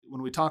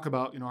we talk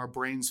about, our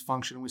brain's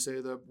function. We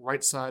say the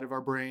right side of our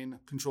brain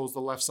controls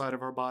the left side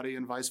of our body,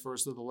 and vice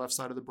versa. The left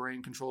side of the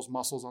brain controls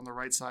muscles on the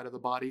right side of the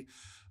body.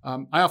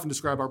 I often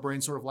describe our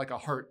brain sort of like a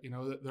heart.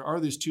 There are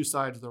these two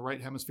sides, the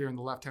right hemisphere and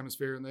the left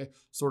hemisphere, and they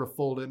sort of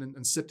fold in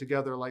and sit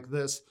together like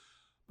this.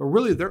 But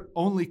really, they're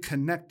only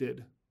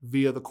connected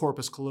via the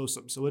corpus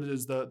callosum. So it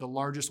is the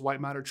largest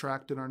white matter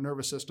tract in our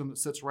nervous system that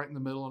sits right in the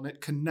middle, and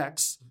it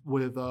connects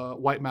with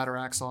white matter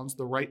axons,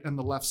 the right and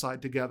the left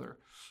side together.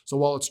 So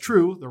while it's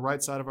true, the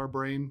right side of our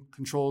brain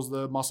controls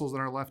the muscles in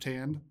our left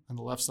hand, and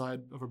the left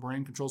side of our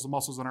brain controls the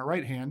muscles in our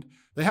right hand,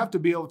 they have to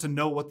be able to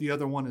know what the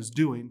other one is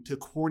doing to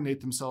coordinate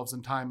themselves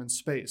in time and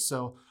space.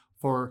 So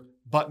for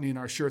buttoning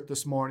our shirt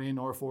this morning,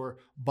 or for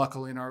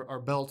buckling our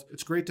belt,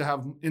 it's great to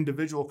have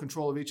individual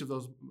control of each of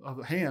those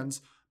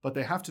hands, but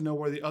they have to know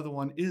where the other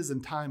one is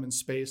in time and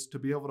space to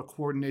be able to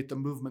coordinate the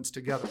movements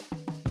together.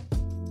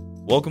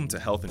 Welcome to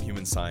Health and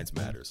Human Science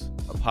Matters,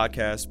 a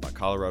podcast by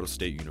Colorado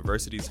State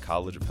University's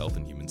College of Health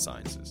and Human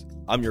Sciences.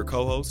 I'm your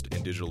co-host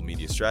and digital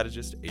media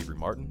strategist, Avery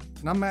Martin.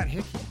 And I'm Matt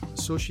Hickey,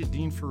 Associate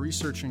Dean for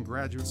Research and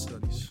Graduate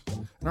Studies.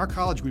 In our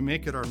college, we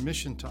make it our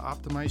mission to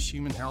optimize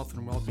human health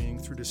and well-being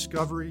through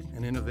discovery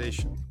and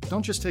innovation.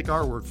 Don't just take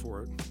our word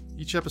for it.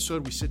 Each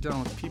episode, we sit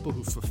down with people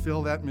who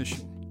fulfill that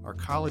mission, our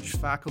college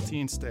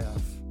faculty and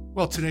staff.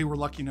 Well, today we're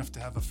lucky enough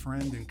to have a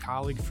friend and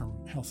colleague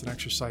from Health and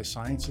Exercise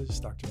Sciences,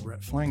 Dr.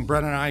 Brett Fling.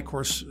 Brett and I, of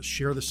course,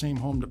 share the same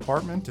home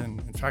department and,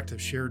 in fact,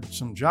 have shared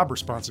some job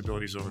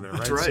responsibilities over there, right?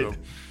 That's right. So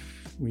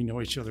we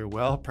know each other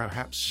well,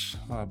 perhaps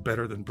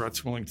better than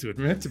Brett's willing to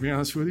admit, to be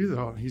honest with you,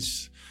 though.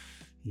 He's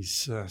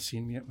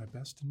seen me at my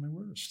best and my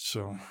worst.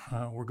 So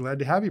we're glad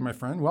to have you, my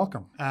friend.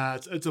 Welcome.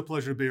 It's a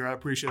pleasure to be here. I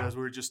appreciate it. As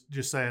we were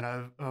just saying,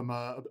 I'm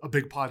a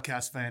big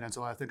podcast fan, and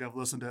so I think I've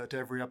listened to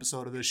every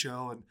episode of this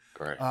show. And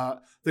I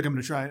think I'm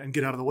going to try and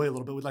get out of the way a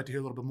little bit. We'd like to hear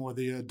a little bit more of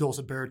the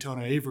dulcet baritone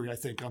of Avery, I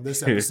think, on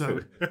this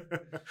episode.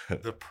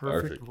 The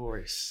perfect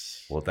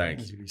voice. Well, thank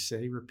you. As we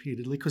say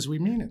repeatedly, because we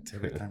mean it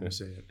every time we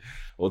say it.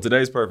 Well,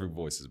 today's perfect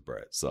voice is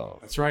Brett, so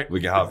that's right. We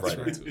can hop right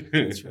into it.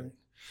 That's right.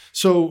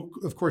 So,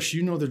 of course,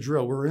 you know the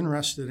drill. We're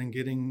interested in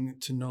getting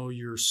to know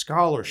your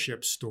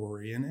scholarship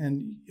story.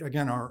 And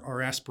again,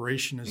 our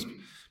aspiration is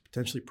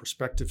potentially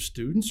prospective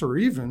students or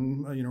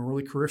even,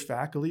 early career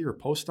faculty or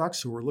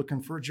postdocs who are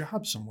looking for a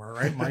job somewhere,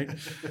 right?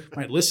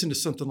 Might listen to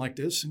something like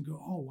this and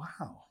go, oh,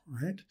 wow,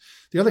 right?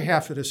 The other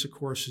half of this, of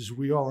course, is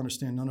we all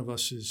understand none of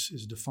us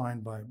is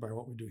defined by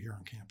what we do here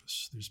on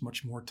campus. There's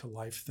much more to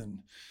life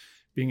than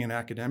being an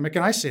academic.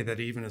 And I say that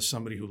even as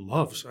somebody who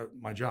loves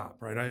my job,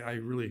 right? I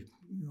really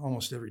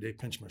almost every day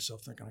pinch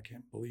myself thinking, I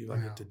can't believe I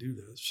get to do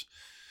this.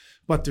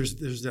 But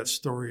there's that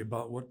story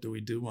about what do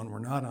we do when we're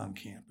not on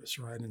campus,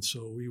 right? And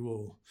so we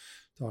will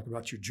talk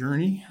about your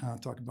journey,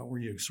 talk about where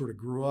you sort of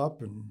grew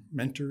up and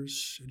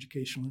mentors,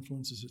 educational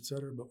influences, et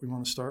cetera. But we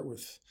want to start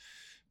with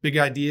big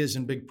ideas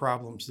and big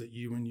problems that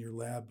you and your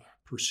lab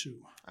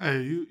pursue.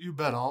 Hey, you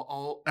bet.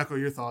 I'll echo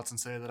your thoughts and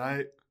say that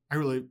I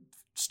really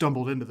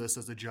stumbled into this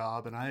as a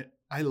job, and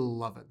I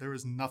love it. There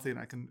is nothing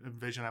I can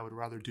envision I would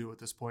rather do at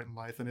this point in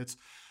life, and it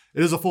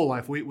is a full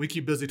life. We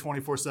keep busy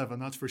 24/7,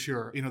 that's for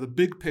sure. The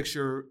big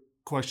picture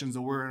questions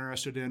that we're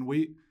interested in,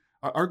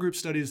 our group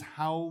studies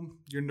how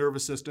your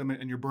nervous system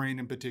and your brain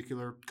in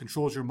particular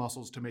controls your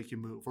muscles to make you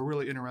move. We're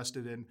really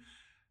interested in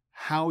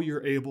how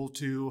you're able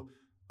to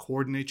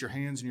coordinate your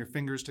hands and your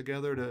fingers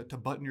together to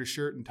button your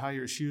shirt and tie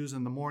your shoes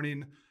in the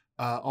morning,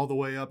 all the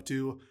way up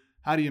to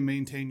how do you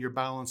maintain your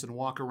balance and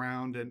walk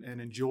around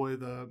and enjoy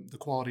the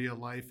quality of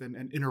life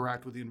and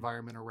interact with the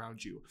environment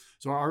around you.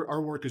 So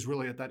our work is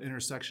really at that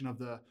intersection of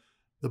the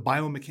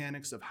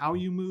biomechanics of how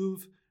you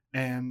move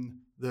and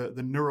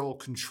the neural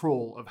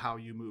control of how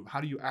you move. How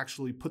do you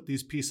actually put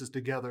these pieces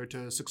together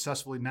to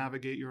successfully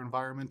navigate your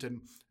environment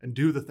and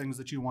do the things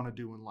that you want to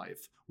do in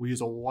life? We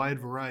use a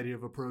wide variety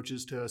of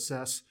approaches to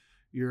assess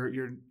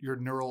your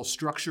neural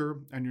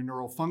structure and your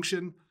neural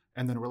function,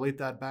 and then relate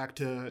that back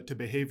to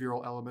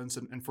behavioral elements.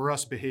 And for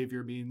us,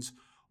 behavior means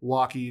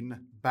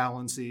walking,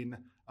 balancing,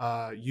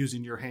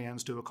 using your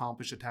hands to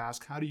accomplish a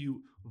task. How do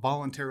you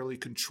voluntarily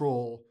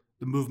control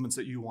the movements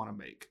that you want to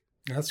make?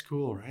 That's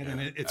cool, right? And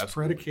it's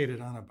predicated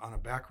on a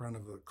background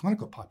of a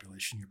clinical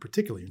population you're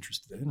particularly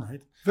interested in,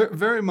 right?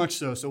 Very much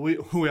so. So we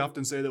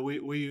often say that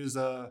we use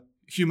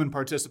human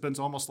participants,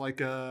 almost like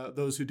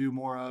those who do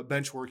more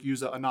bench work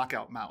use a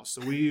knockout mouse.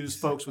 So we use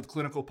folks with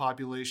clinical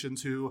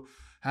populations who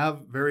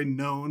have very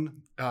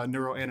known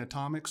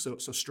neuroanatomic, so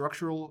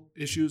structural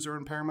issues or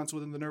impairments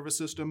within the nervous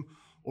system,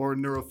 or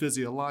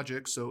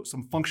neurophysiologic, so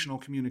some functional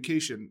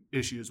communication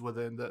issues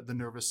within the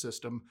nervous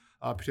system,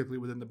 particularly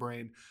within the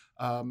brain.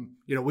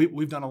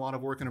 We've done a lot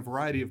of work in a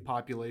variety of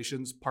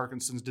populations: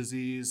 Parkinson's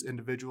disease,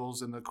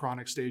 individuals in the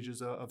chronic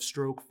stages of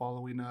stroke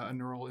following a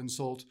neural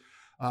insult.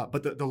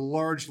 But the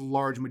large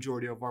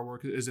majority of our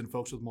work is in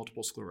folks with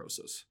multiple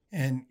sclerosis.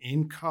 And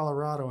in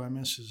Colorado,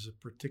 MS is a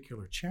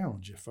particular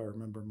challenge, if I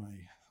remember my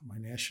my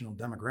national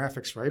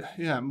demographics, right?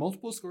 Yeah,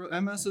 multiple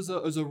sclerosis. MS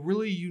is a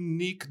really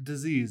unique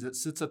disease. It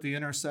sits at the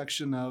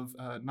intersection of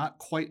not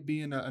quite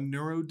being a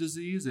neuro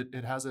disease.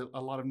 It has a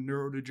lot of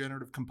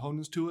neurodegenerative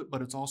components to it,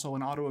 but it's also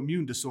an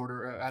autoimmune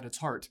disorder at its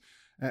heart.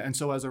 And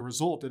so as a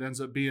result, it ends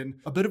up being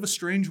a bit of a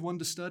strange one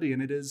to study.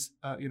 And it is,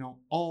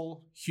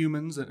 all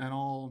humans and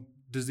all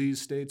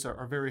disease states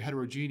are very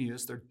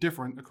heterogeneous. They're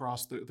different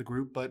across the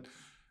group, but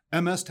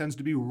MS tends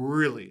to be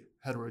really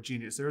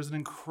heterogeneous. There is an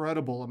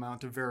incredible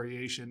amount of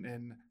variation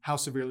in how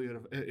severely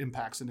it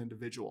impacts an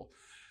individual.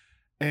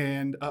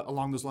 And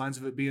along those lines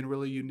of it being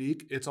really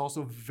unique, it's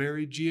also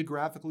very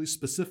geographically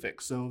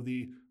specific. So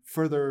the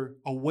further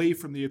away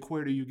from the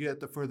equator you get,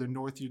 the further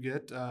north you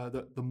get,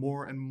 the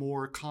more and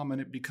more common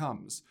it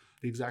becomes.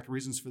 The exact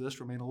reasons for this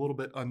remain a little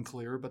bit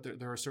unclear, but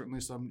there are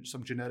certainly some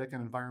genetic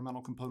and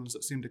environmental components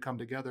that seem to come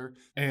together.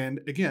 And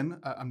again,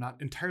 I'm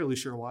not entirely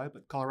sure why,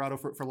 but Colorado,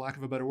 for lack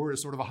of a better word,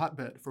 is sort of a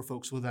hotbed for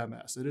folks with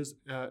MS. It is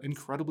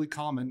incredibly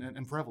common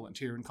and prevalent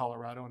here in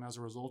Colorado, and as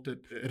a result,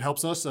 it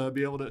helps us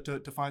be able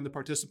to find the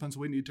participants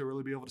we need to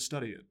really be able to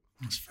study it.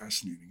 That's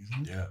fascinating,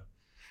 isn't it? Yeah.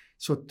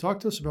 So talk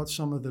to us about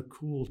some of the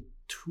cool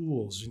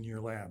tools in your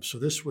lab. So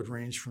this would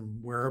range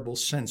from wearable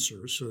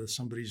sensors, so that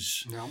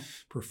somebody's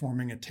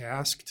performing a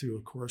task, to,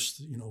 of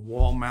course,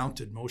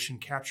 wall-mounted motion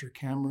capture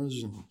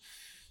cameras and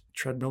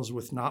treadmills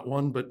with not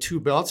one but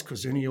two belts,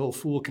 because any old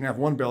fool can have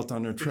one belt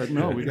on their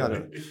treadmill. We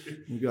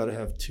gotta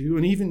have two,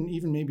 and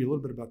even maybe a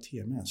little bit about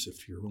TMS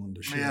if you're willing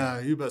to share. Yeah,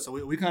 you bet.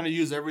 So we kind of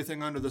use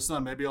everything under the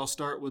sun. Maybe I'll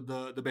start with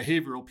the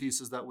behavioral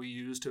pieces that we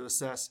use to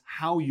assess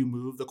how you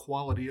move, the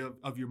quality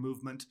of your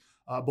movement,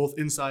 both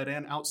inside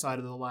and outside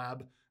of the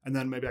lab. And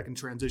then maybe I can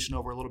transition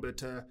over a little bit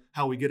to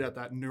how we get at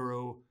that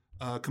neuro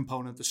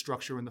component, the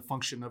structure and the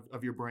function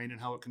of your brain and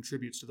how it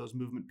contributes to those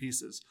movement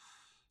pieces.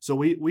 So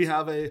we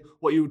have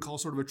what you would call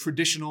sort of a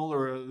traditional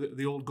or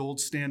the old gold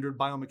standard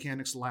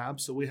biomechanics lab.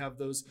 So we have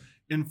those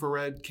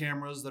infrared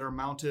cameras that are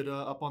mounted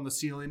up on the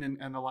ceiling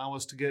and allow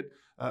us to get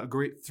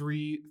great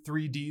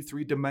 3D,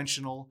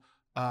 three-dimensional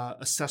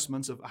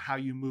assessments of how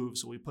you move.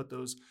 So we put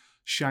those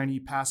shiny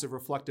passive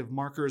reflective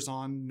markers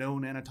on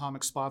known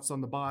anatomic spots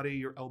on the body,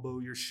 your elbow,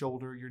 your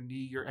shoulder, your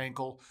knee, your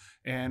ankle.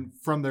 And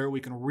from there,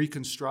 we can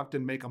reconstruct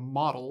and make a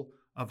model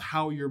of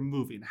how you're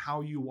moving,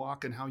 how you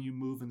walk and how you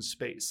move in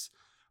space.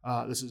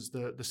 This is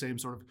the same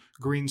sort of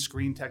green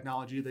screen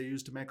technology they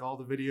use to make all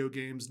the video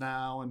games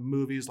now and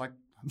movies like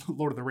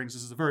Lord of the Rings.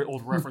 This is a very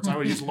old reference. I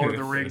would use Lord of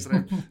the Rings,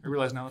 and I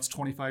realize now it's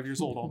 25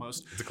 years old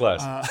almost. It's a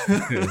classic.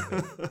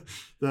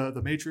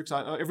 The Matrix,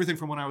 everything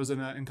from when I was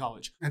in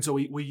college. And so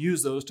we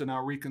use those to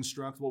now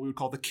reconstruct what we would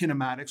call the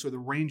kinematics, or the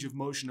range of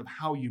motion of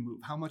how you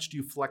move. How much do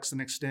you flex and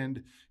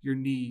extend your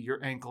knee,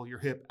 your ankle, your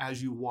hip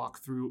as you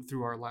walk through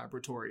our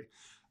laboratory?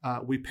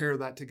 We pair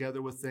that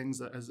together with things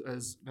that,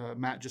 as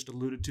Matt just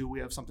alluded to,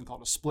 we have something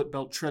called a split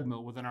belt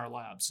treadmill within our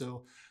lab.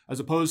 So as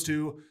opposed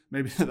to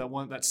maybe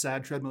that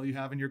sad treadmill you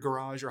have in your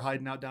garage or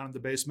hiding out down in the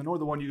basement, or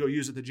the one you go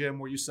use at the gym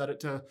where you set it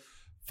to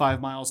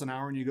 5 miles an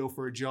hour and you go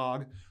for a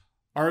jog,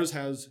 ours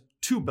has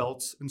two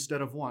belts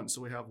instead of one.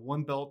 So we have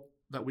one belt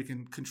that we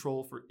can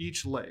control for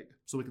each leg.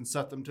 So we can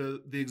set them to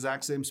the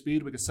exact same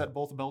speed. We can set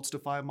both belts to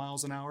 5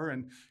 miles an hour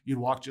and you'd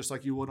walk just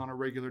like you would on a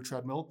regular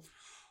treadmill.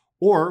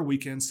 Or we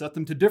can set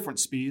them to different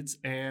speeds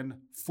and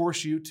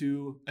force you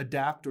to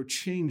adapt or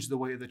change the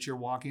way that you're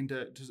walking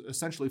to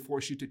essentially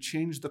force you to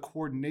change the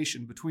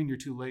coordination between your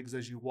two legs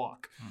as you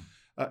walk.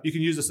 You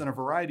can use this in a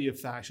variety of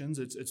fashions.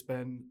 It's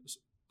been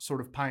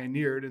sort of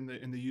pioneered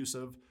in the use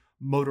of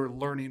motor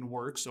learning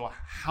work. So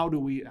how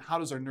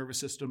does our nervous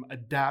system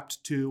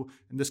adapt to,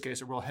 in this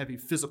case, a real heavy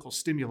physical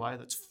stimuli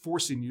that's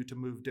forcing you to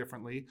move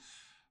differently?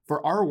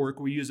 For our work,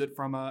 we use it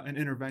from an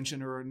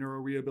intervention or a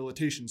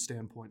neurorehabilitation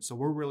standpoint. So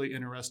we're really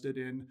interested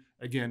in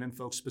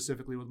folks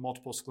specifically with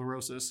multiple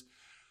sclerosis.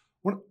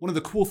 One of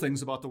the cool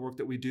things about the work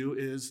that we do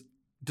is,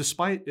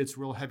 despite its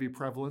real heavy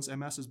prevalence,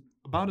 MS is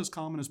about as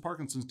common as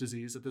Parkinson's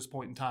disease at this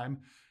point in time.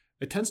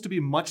 It tends to be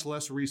much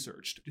less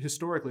researched.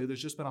 Historically,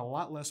 there's just been a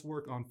lot less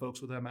work on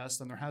folks with MS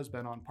than there has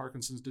been on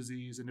Parkinson's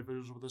disease,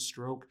 individuals with a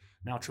stroke,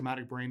 now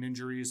traumatic brain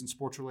injuries and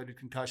sports-related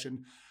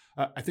concussion.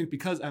 I think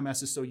because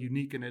MS is so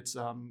unique in its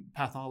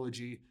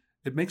pathology,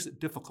 it makes it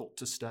difficult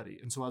to study.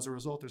 And so as a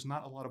result, there's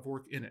not a lot of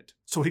work in it.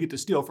 So we get to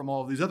steal from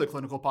all of these other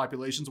clinical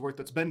populations, work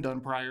that's been done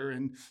prior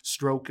in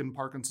stroke and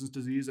Parkinson's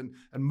disease, and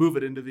move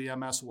it into the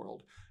MS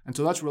world. And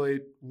so that's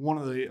really one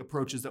of the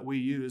approaches that we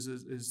use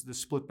is the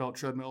split belt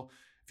treadmill.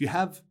 If you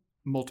have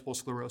multiple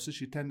sclerosis,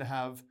 you tend to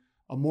have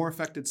a more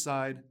affected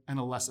side and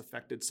a less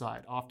affected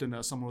side.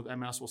 Often someone with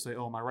MS will say,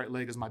 oh, my right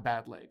leg is my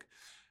bad leg.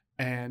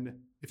 And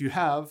if you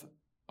have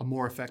a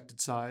more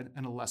affected side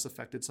and a less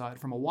affected side,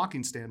 from a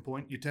walking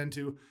standpoint, you tend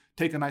to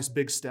take a nice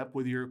big step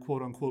with your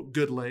quote unquote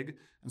good leg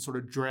and sort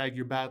of drag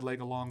your bad leg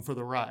along for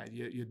the ride.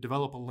 You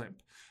develop a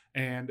limp.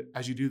 And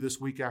as you do this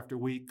week after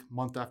week,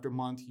 month after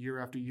month, year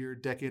after year,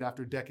 decade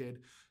after decade,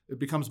 it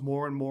becomes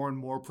more and more and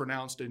more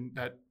pronounced, and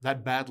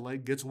that bad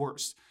leg gets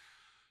worse.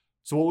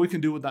 So what we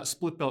can do with that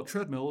split belt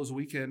treadmill is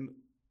we can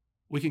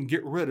we can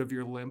get rid of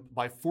your limp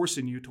by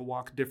forcing you to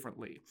walk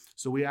differently.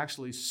 So we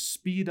actually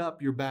speed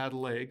up your bad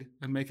leg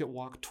and make it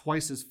walk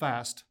twice as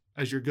fast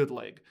as your good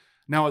leg.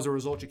 Now, as a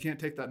result, you can't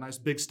take that nice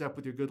big step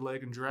with your good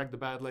leg and drag the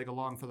bad leg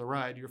along for the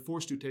ride. You're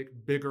forced to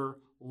take bigger,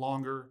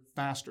 longer,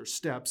 faster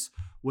steps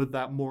with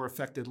that more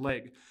affected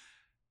leg.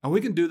 And we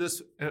can do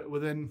this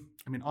within,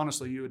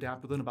 honestly, you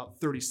adapt within about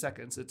 30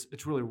 seconds.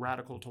 It's really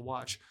radical to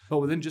watch. But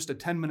within just a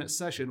 10-minute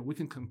session, we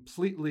can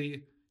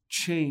completely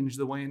change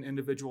the way an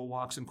individual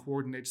walks and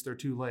coordinates their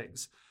two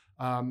legs.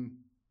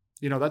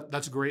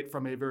 That's great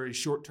from a very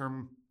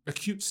short-term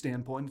acute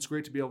standpoint. It's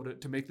great to be able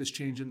to make this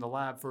change in the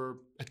lab for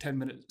a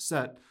 10-minute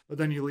set, but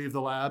then you leave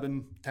the lab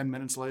and 10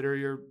 minutes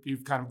later,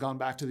 you've kind of gone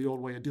back to the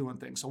old way of doing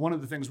things. So one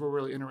of the things we're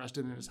really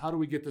interested in is how do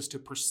we get this to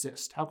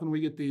persist? How can we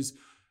get these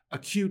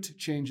acute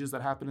changes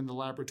that happen in the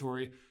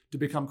laboratory to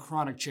become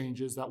chronic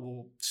changes that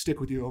will stick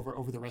with you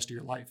over the rest of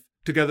your life?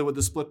 Together with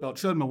the split belt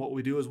treadmill, what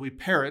we do is we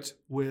pair it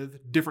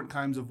with different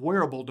kinds of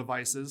wearable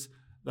devices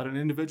that an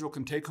individual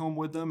can take home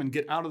with them and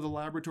get out of the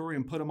laboratory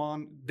and put them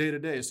on day to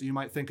day. So you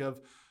might think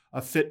of a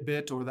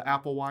Fitbit or the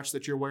Apple Watch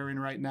that you're wearing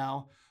right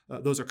now.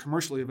 Those are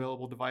commercially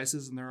available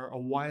devices, and there are a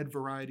wide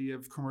variety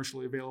of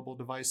commercially available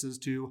devices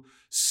to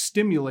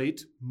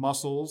stimulate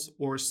muscles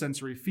or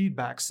sensory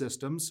feedback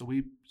systems. So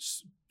we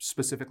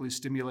specifically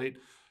stimulate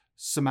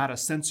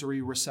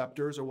somatosensory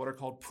receptors, or what are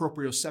called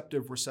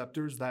proprioceptive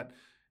receptors, that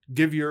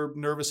give your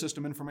nervous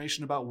system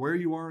information about where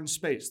you are in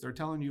space. They're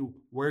telling you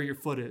where your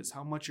foot is,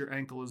 how much your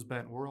ankle is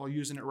bent. We're all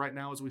using it right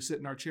now as we sit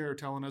in our chair,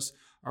 telling us,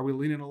 are we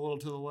leaning a little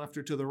to the left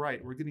or to the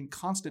right? We're getting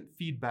constant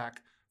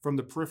feedback from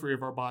the periphery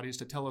of our bodies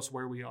to tell us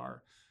where we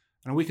are.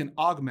 And we can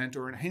augment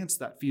or enhance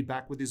that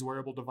feedback with these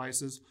wearable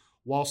devices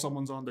while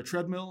someone's on the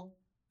treadmill.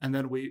 And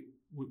then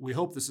we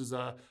hope this is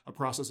a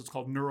process that's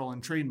called neural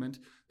entrainment.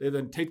 They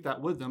then take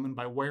that with them, and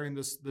by wearing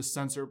this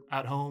sensor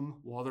at home,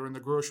 while they're in the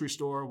grocery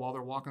store, while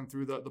they're walking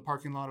through the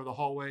parking lot or the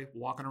hallway,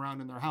 walking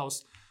around in their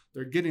house,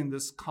 they're getting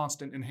this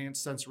constant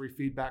enhanced sensory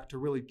feedback to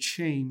really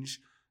change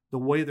the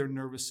way their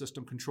nervous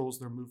system controls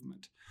their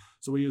movement.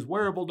 So we use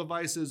wearable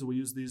devices, we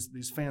use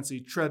these fancy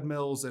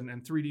treadmills and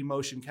 3D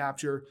motion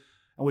capture,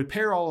 and we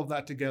pair all of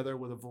that together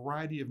with a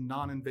variety of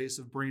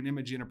non-invasive brain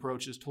imaging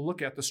approaches to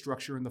look at the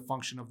structure and the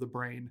function of the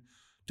brain,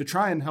 to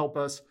try and help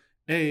us,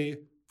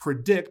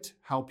 predict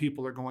how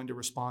people are going to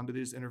respond to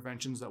these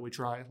interventions that we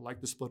try, like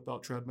the split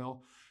belt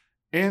treadmill,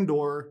 and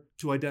or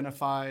to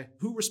identify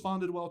who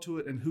responded well to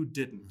it and who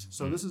didn't.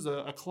 So this is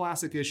a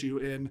classic issue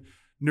in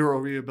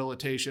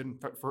neurorehabilitation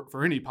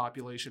for any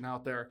population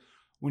out there.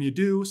 When you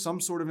do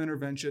some sort of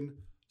intervention,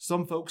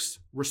 some folks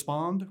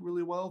respond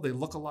really well. They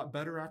look a lot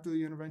better after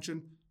the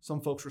intervention.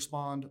 Some folks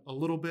respond a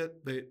little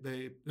bit.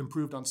 They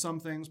improved on some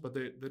things, but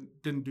they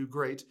didn't do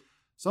great.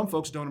 Some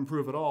folks don't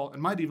improve at all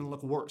and might even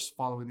look worse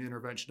following the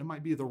intervention. It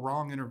might be the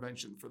wrong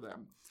intervention for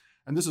them.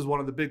 And this is one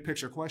of the big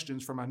picture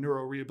questions from a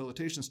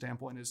neurorehabilitation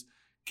standpoint is,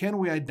 can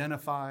we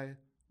identify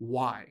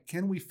why?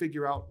 Can we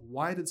figure out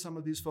why did some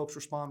of these folks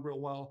respond real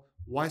well?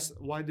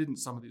 Why didn't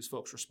some of these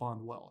folks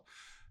respond well?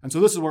 And so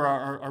this is where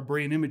our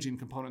brain imaging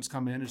components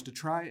come in, is to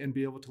try and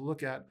be able to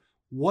look at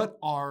what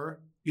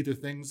are either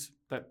things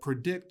that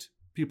predict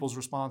people's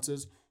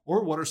responses,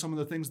 or what are some of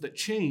the things that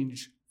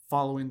change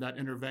following that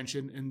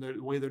intervention in the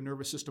way their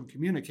nervous system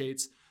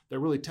communicates that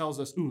really tells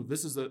us, ooh,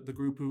 this is the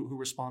group who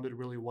responded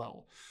really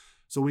well.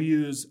 So we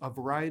use a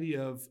variety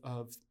of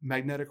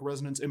magnetic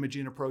resonance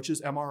imaging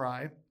approaches,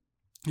 MRI.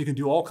 You can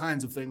do all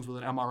kinds of things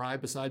with an MRI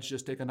besides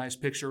just take a nice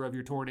picture of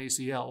your torn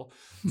ACL.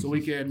 So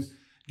we can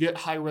get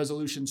high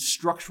resolution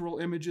structural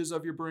images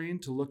of your brain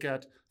to look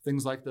at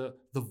things like the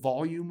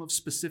volume of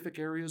specific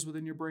areas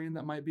within your brain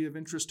that might be of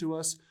interest to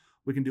us.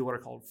 We can do what are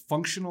called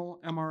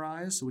functional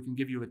MRIs. So we can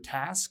give you a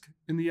task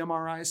in the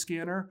MRI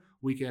scanner.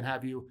 We can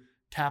have you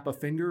tap a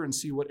finger and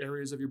see what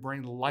areas of your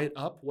brain light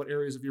up, what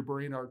areas of your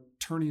brain are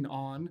turning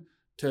on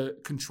to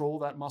control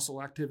that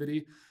muscle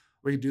activity.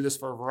 We could do this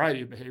for a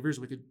variety of behaviors.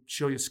 We could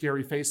show you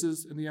scary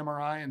faces in the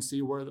MRI and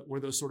see where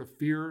those sort of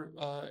fear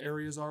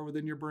areas are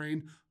within your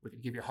brain. We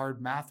could give you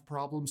hard math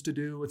problems to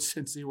do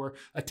and see where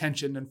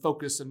attention and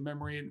focus and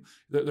memory, and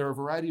there are a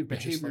variety of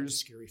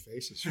behaviors. Just like scary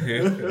faces.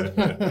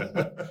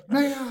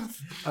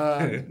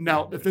 Math.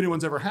 Now, if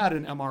anyone's ever had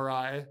an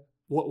MRI,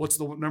 what's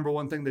the number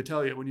one thing they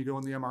tell you when you go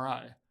in the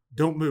MRI?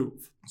 Don't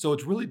move. So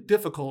it's really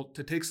difficult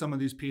to take some of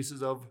these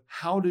pieces of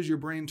how does your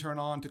brain turn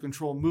on to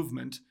control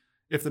movement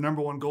if the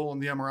number one goal in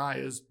the MRI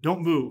is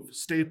don't move,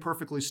 stay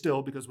perfectly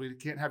still, because we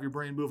can't have your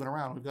brain moving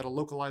around. We've got to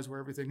localize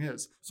where everything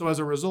is. So as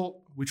a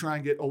result, we try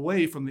and get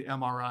away from the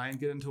MRI and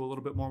get into a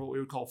little bit more what we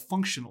would call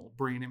functional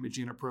brain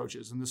imaging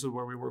approaches. And this is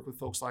where we work with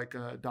folks like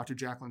Dr.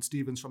 Jacqueline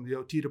Stevens from the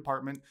OT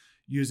department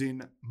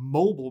using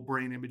mobile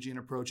brain imaging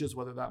approaches,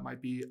 whether that might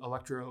be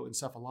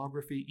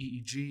electroencephalography,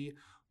 EEG,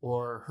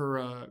 or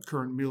her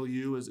current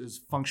milieu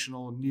is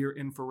functional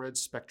near-infrared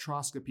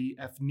spectroscopy,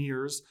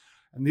 FNIRS.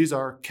 And these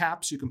are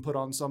caps you can put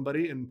on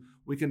somebody, and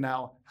we can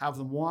now have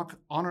them walk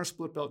on our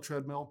split belt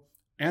treadmill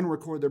and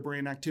record their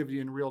brain activity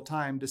in real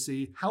time to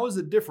see how is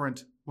it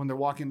different when they're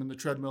walking on the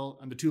treadmill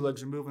and the two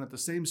legs are moving at the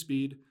same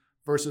speed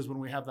versus when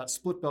we have that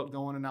split belt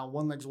going and now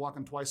one leg's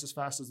walking twice as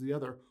fast as the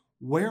other.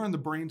 Where in the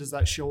brain does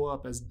that show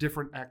up as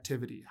different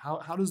activity?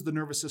 How does the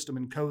nervous system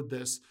encode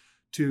this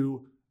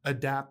to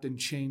adapt and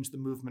change the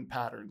movement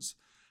patterns?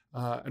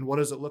 And what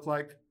does it look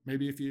like?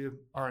 Maybe if you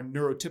are a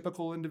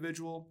neurotypical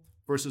individual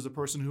versus a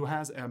person who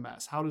has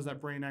MS, how does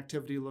that brain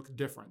activity look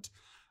different?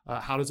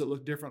 How does it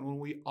look different when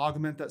we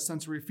augment that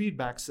sensory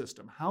feedback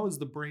system? How is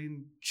the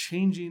brain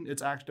changing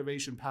its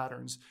activation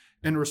patterns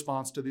in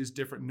response to these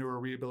different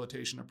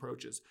neurorehabilitation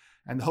approaches?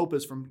 And the hope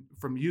is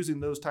from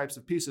using those types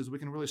of pieces, we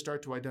can really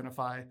start to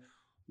identify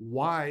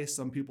why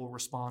some people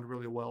respond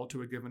really well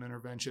to a given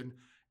intervention.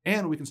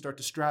 And we can start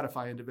to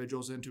stratify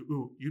individuals into,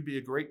 ooh, you'd be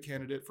a great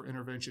candidate for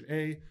intervention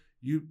A.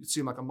 You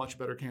seem like a much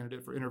better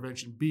candidate for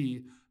intervention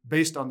B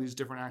based on these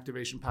different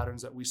activation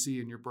patterns that we see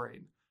in your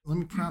brain. Let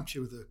me prompt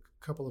you with a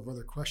couple of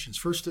other questions.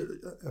 First,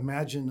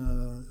 imagine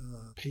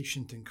a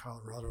patient in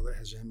Colorado that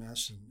has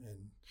MS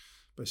and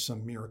by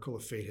some miracle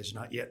of fate has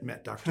not yet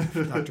met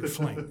Dr.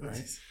 Fling,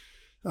 right?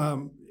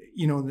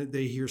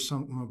 They hear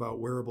something about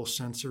wearable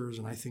sensors,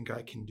 and I think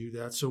I can do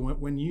that. So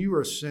when you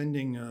are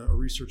sending a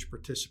research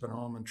participant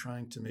home and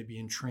trying to maybe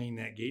entrain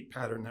that gait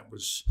pattern that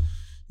was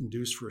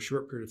induced for a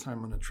short period of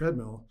time on a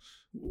treadmill,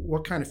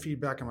 what kind of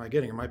feedback am I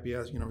getting? I might be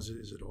asking,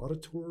 is it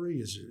auditory?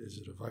 Is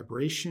it a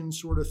vibration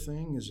sort of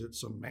thing? Is it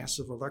some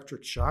massive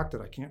electric shock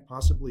that I can't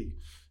possibly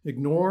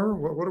ignore?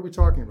 What are we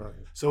talking about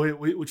here? So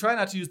we try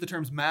not to use the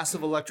terms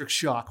massive electric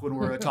shock when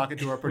we're talking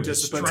to our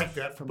participants. Strike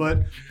that from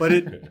but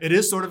it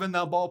is sort of in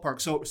that ballpark.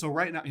 So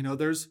right now,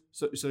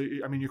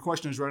 your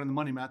question is right on the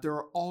money, Matt. There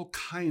are all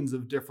kinds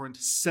of different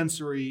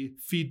sensory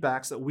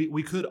feedbacks that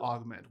we could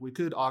augment. We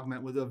could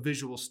augment with a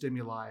visual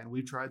stimuli, and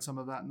we've tried some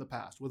of that in the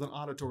past, with an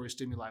auditory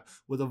stimuli,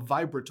 with a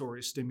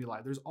vibratory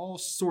stimuli. There's all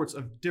sorts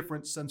of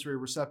different sensory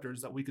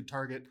receptors that we could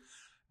target.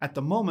 At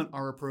the moment,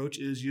 our approach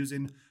is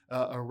using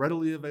a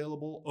readily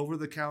available,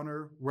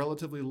 over-the-counter,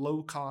 relatively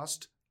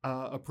low-cost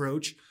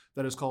approach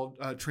that is called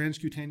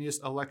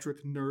transcutaneous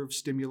electric nerve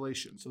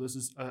stimulation. So this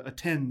is a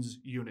TENS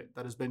unit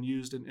that has been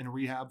used in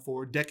rehab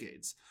for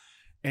decades.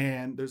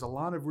 And there's a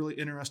lot of really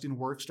interesting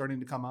work starting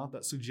to come out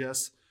that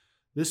suggests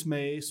this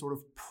may sort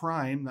of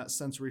prime that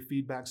sensory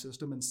feedback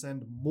system and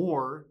send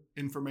more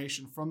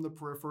information from the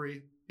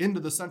periphery into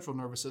the central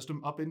nervous system,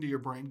 up into your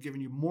brain,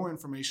 giving you more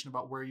information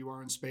about where you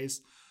are in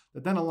space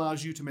that then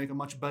allows you to make a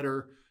much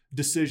better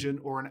decision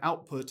or an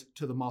output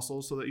to the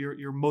muscles so that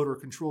your motor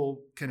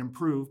control can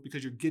improve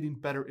because you're getting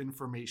better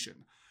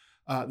information.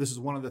 This is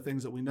one of the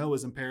things that we know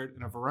is impaired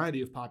in a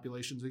variety of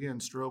populations. Again,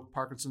 stroke,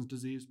 Parkinson's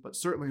disease, but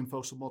certainly in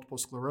folks with multiple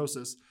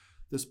sclerosis,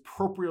 this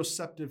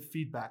proprioceptive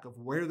feedback of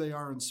where they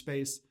are in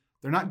space,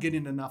 they're not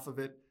getting enough of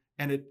it,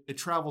 and it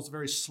travels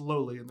very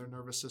slowly in their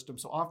nervous system.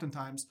 So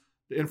oftentimes,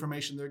 the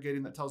information they're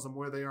getting that tells them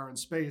where they are in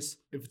space,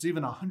 if it's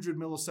even 100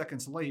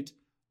 milliseconds late,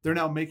 they're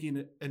now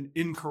making an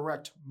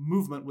incorrect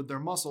movement with their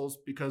muscles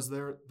because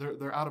they're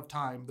out of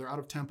time, they're out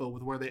of tempo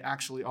with where they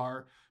actually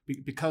are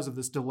because of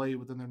this delay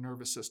within their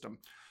nervous system.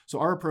 So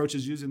our approach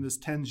is using this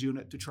TENS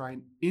unit to try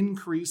and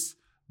increase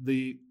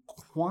the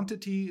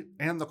quantity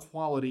and the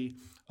quality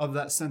of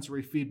that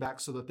sensory feedback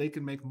so that they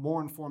can make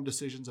more informed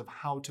decisions of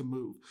how to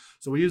move.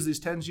 So we use these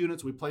TENS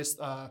units. We place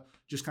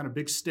just kind of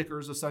big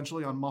stickers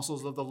essentially on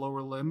muscles of the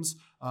lower limbs.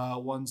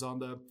 One's on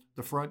the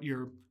front,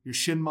 your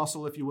shin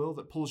muscle, if you will,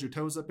 that pulls your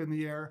toes up in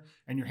the air,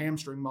 and your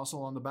hamstring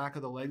muscle on the back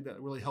of the leg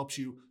that really helps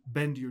you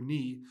bend your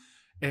knee.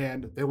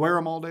 And they wear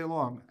them all day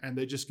long, and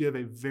they just give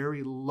a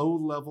very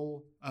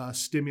low-level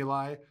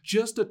stimuli,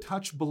 just a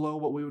touch below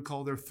what we would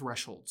call their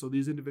threshold. So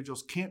these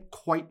individuals can't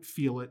quite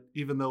feel it,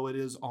 even though it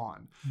is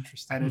on.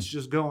 Interesting. And it's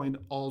just going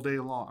all day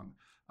long.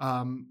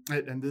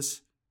 And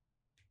this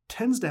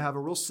tends to have a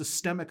real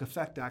systemic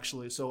effect,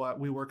 actually. So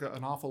we work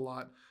an awful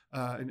lot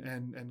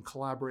and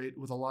collaborate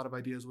with a lot of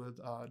ideas with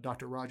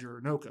Dr.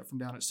 Roger Anoka from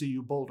down at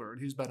CU Boulder.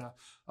 And he's been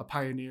a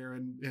pioneer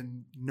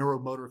in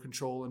neuromotor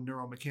control and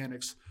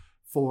neuromechanics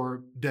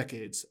for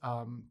decades.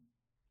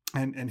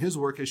 And his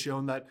work has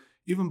shown that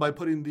even by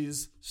putting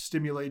these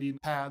stimulating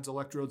pads,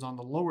 electrodes on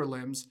the lower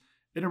limbs,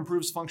 it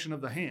improves function of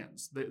the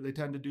hands. They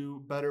tend to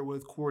do better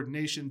with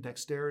coordination,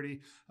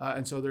 dexterity.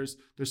 And so there's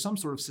some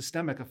sort of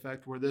systemic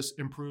effect where this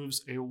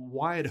improves a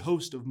wide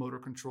host of motor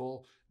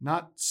control,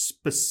 not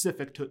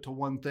specific to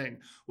one thing,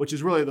 which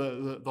is really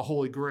the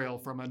holy grail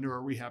from a neuro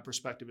rehab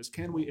perspective is,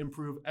 can we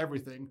improve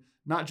everything,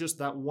 not just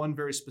that one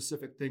very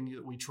specific thing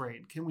that we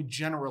train? Can we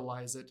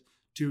generalize it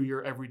to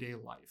your everyday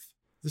life?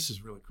 This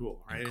is really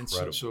cool, right?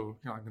 Incredible. And so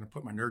I'm going to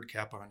put my nerd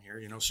cap on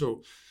here.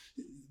 So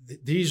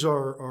these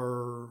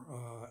are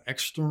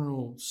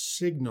external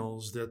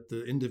signals that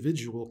the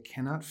individual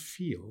cannot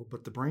feel,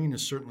 but the brain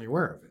is certainly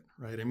aware of it,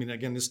 right? I mean,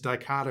 again, this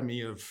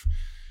dichotomy of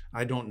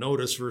I don't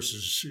notice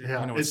versus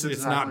it's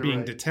exactly not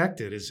being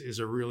detected is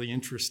a really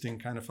interesting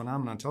kind of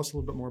phenomenon. Tell us a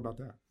little bit more about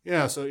that.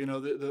 Yeah, so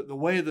the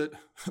way that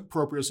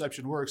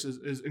proprioception works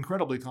is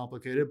incredibly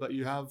complicated, but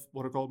you have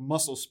what are called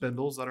muscle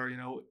spindles that are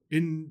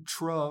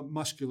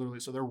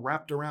intramuscularly, so they're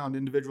wrapped around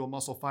individual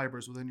muscle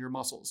fibers within your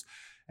muscles,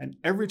 And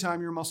every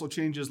time your muscle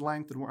changes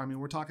length, and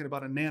we're talking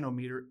about a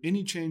nanometer,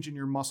 any change in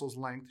your muscle's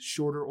length,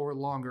 shorter or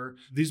longer,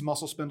 these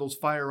muscle spindles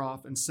fire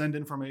off and send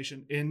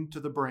information into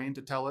the brain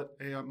to tell it,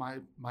 hey,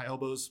 my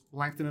elbow's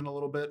lengthening a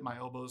little bit, my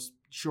elbow's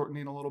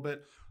shortening a little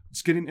bit.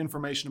 It's getting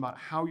information about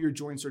how your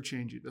joints are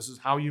changing. This is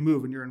how you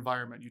move in your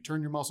environment. You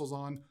turn your muscles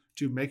on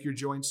to make your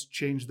joints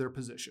change their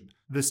position.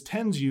 This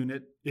TENS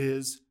unit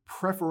is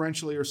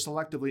preferentially or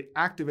selectively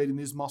activating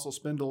these muscle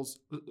spindles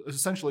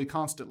essentially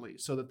constantly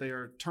so that they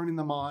are turning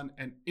them on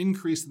and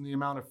increasing the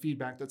amount of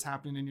feedback that's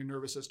happening in your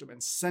nervous system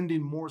and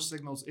sending more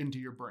signals into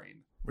your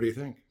brain. What do you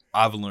think?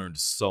 I've learned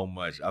so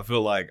much. I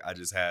feel like I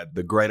just had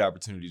the great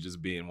opportunity to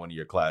just be in one of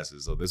your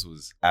classes. So this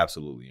was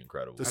absolutely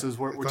incredible. This is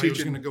where we're teaching. I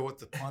was going to go with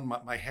the pun.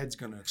 My head's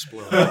going to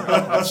explode.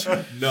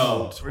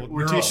 No.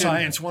 We're teaching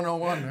Science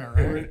 101 there.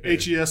 Right? We're in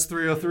HES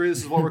 303. This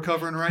is what we're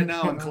covering right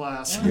now in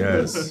class.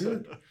 Yes.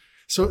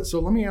 So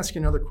let me ask you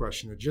another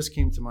question that just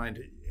came to mind.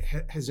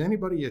 Has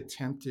anybody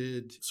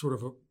attempted sort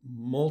of a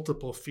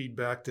multiple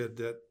feedback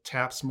that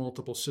taps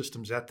multiple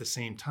systems at the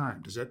same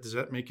time? Does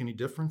that make any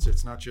difference?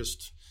 It's not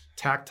just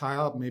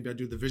tactile. Maybe I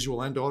do the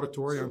visual and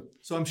auditory.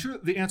 So I'm sure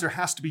the answer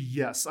has to be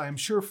yes. I am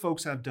sure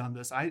folks have done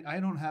this. I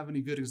don't have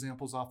any good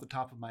examples off the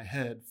top of my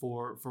head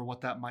for what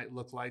that might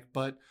look like.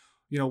 But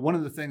one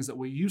of the things that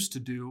we used to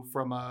do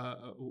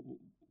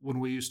when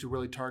we used to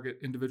really target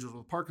individuals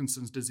with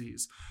Parkinson's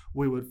disease,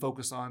 we would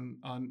focus on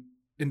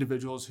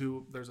individuals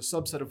who, there's a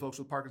subset of folks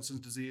with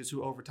Parkinson's disease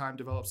who over time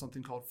develop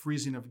something called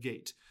freezing of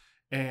gait.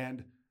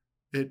 And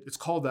it's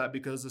called that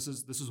because this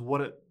is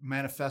what it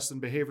manifests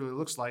and behaviorally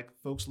looks like.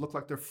 Folks look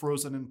like they're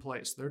frozen in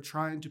place. They're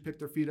trying to pick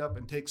their feet up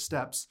and take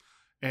steps.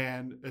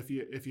 And if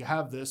you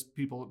have this,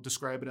 people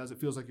describe it as it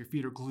feels like your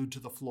feet are glued to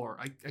the floor.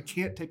 I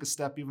can't take a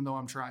step even though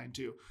I'm trying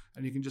to.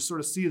 And you can just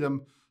sort of see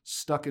them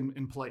stuck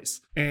in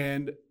place.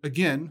 And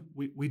again,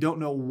 we don't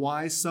know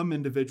why some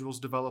individuals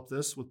develop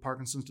this with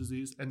Parkinson's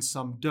disease and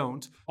some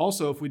don't.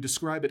 Also, if we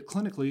describe it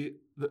clinically,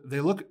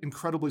 they look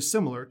incredibly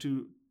similar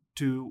to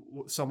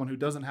someone who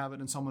doesn't have it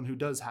and someone who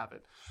does have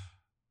it.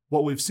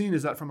 What we've seen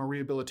is that from a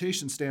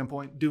rehabilitation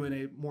standpoint, doing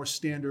a more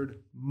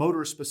standard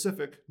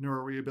motor-specific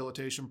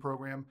neurorehabilitation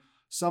program,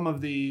 some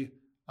of the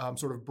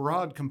sort of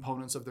broad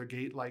components of their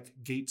gait, like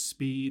gait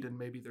speed and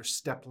maybe their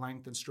step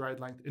length and stride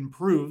length,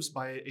 improves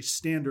by a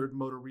standard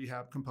motor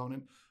rehab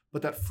component,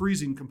 but that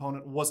freezing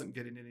component wasn't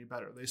getting any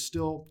better. They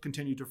still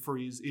continue to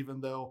freeze,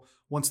 even though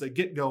once they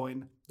get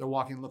going, their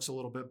walking looks a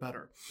little bit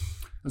better.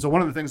 And so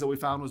one of the things that we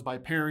found was by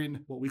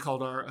pairing what we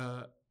called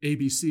our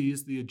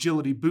ABCs, the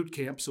agility boot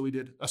camp. So we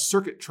did a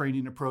circuit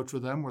training approach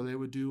with them where they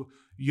would do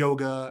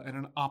yoga and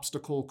an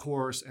obstacle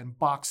course and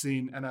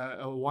boxing and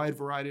a wide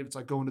variety of, it's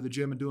like going to the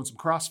gym and doing some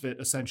CrossFit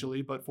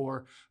essentially, but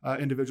for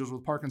individuals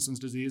with Parkinson's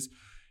disease.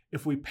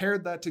 If we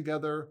paired that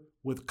together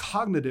with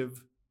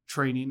cognitive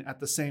training at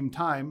the same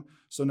time,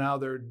 so now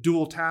they're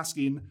dual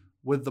tasking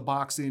with the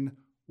boxing,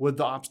 with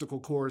the obstacle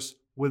course,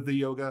 with the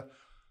yoga,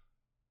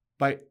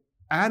 by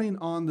adding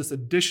on this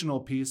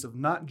additional piece of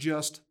not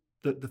just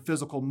the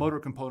physical motor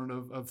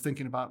component of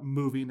thinking about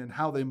moving and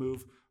how they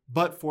move,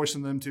 but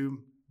forcing them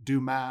to do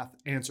math,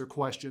 answer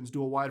questions,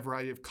 do a wide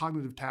variety of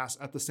cognitive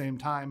tasks at the same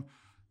time.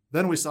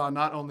 Then we saw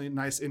not only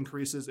nice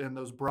increases in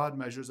those broad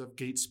measures of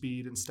gait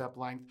speed and step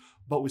length,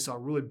 but we saw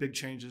really big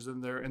changes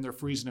in their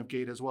freezing of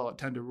gait as well. It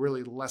tended to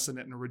really lessen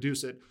it and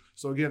reduce it.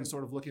 So again,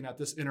 sort of looking at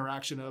this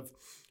interaction of,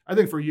 I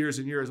think for years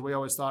and years, we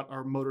always thought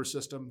our motor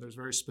system, there's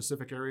very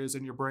specific areas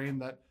in your brain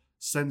that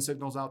send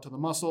signals out to the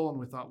muscle. And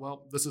we thought,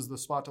 well, this is the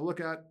spot to look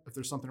at. If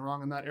there's something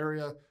wrong in that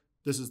area,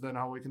 this is then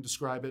how we can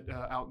describe it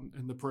out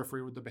in the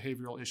periphery with the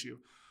behavioral issue.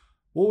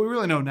 What we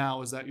really know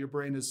now is that your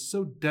brain is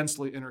so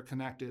densely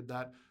interconnected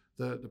that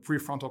the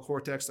prefrontal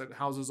cortex that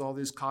houses all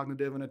these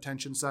cognitive and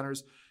attention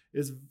centers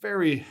is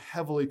very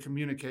heavily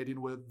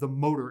communicating with the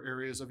motor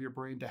areas of your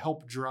brain to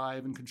help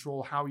drive and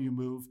control how you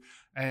move.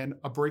 And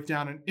a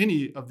breakdown in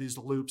any of these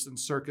loops and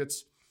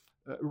circuits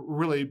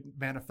really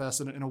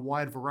manifests in a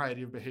wide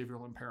variety of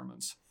behavioral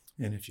impairments.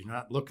 And if you're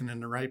not looking in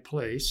the right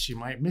place, you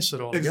might miss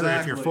it altogether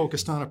Exactly. if you're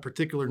focused on a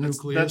particular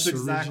nucleus. That's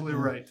exactly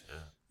right. Yeah.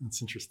 That's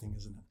interesting,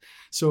 isn't it?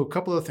 So a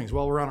couple of things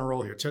while we're on a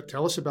roll here.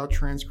 Tell us about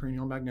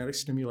transcranial magnetic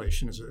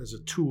stimulation as a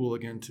tool,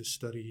 again, to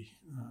study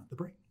the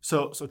brain.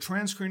 So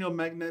transcranial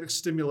magnetic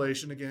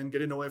stimulation, again,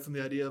 getting away from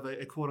the idea of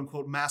a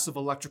quote-unquote massive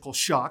electrical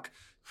shock.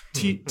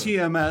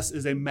 TMS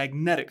is a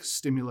magnetic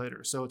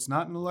stimulator. So it's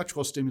not an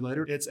electrical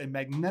stimulator. It's a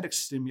magnetic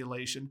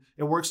stimulation.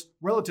 It works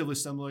relatively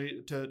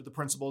similarly to the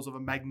principles of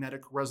a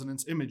magnetic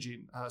resonance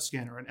imaging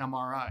scanner, an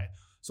MRI.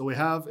 So we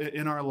have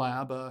in our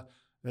lab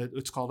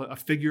it's called a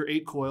figure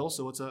 8 coil.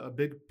 So it's a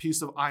big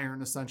piece of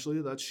iron,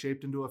 essentially, that's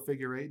shaped into a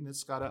figure 8, and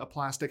it's got a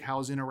plastic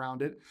housing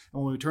around it.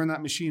 And when we turn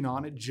that machine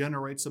on, it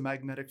generates a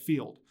magnetic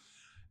field.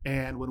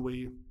 And when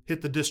we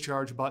hit the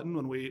discharge button,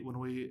 when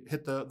we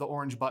hit the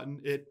orange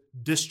button, it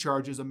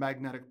discharges a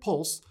magnetic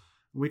pulse.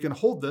 We can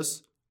hold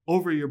this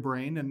over your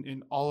brain, and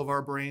in all of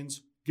our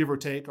brains, give or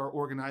take, are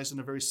organized in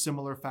a very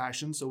similar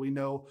fashion. So we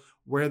know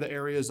where the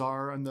areas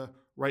are on the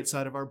right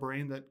side of our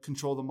brain that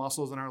control the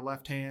muscles in our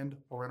left hand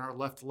or in our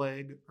left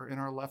leg or in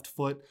our left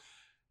foot.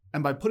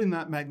 And by putting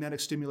that magnetic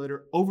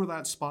stimulator over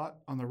that spot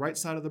on the right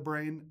side of the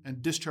brain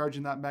and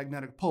discharging that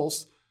magnetic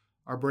pulse,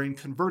 our brain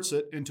converts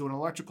it into an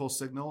electrical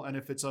signal. And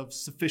if it's of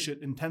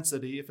sufficient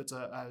intensity, if it's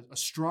a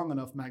strong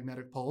enough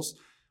magnetic pulse,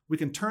 we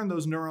can turn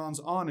those neurons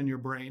on in your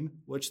brain,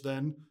 which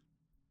then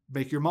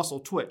make your muscle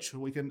twitch.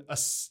 We can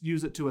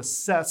use it to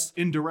assess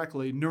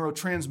indirectly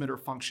neurotransmitter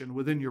function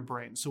within your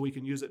brain. So we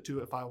can use it to,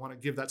 if I want to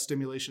give that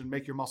stimulation and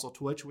make your muscle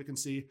twitch, we can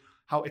see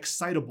how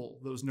excitable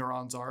those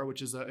neurons are,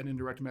 which is an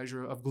indirect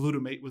measure of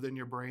glutamate within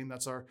your brain.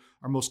 That's our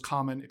most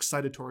common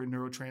excitatory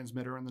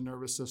neurotransmitter in the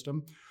nervous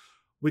system.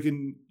 We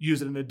can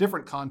use it in a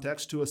different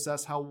context to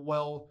assess how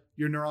well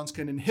your neurons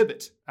can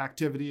inhibit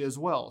activity as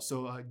well.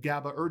 So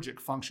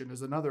GABAergic function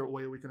is another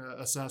way we can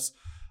assess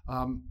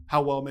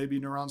how well maybe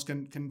neurons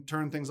can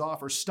turn things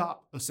off or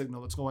stop a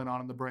signal that's going on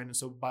in the brain. And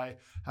so by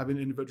having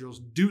individuals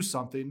do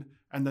something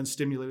and then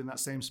stimulating that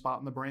same spot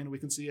in the brain, we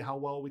can see how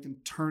well we can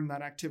turn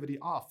that activity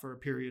off for a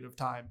period of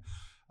time.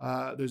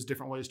 There's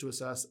different ways to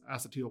assess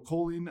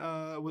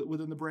acetylcholine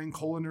within the brain,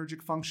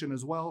 cholinergic function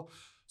as well.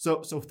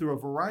 So through a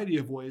variety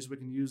of ways, we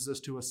can use this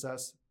to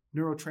assess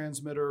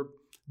neurotransmitter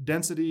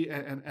density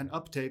and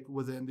uptake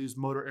within these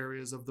motor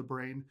areas of the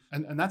brain.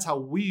 And that's how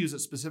we use it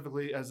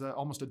specifically as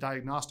almost a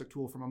diagnostic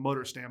tool from a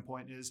motor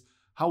standpoint, is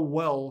how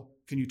well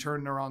can you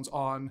turn neurons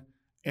on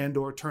and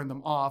or turn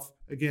them off.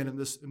 Again, in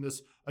this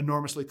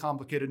enormously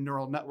complicated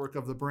neural network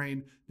of the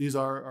brain, these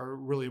are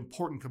really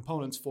important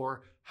components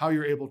for how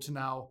you're able to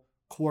now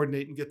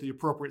coordinate and get the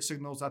appropriate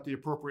signals at the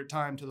appropriate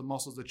time to the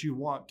muscles that you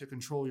want to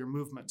control your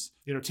movements.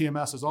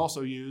 TMS is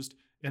also used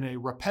in a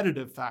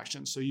repetitive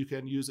fashion. So you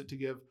can use it to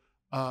give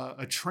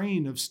a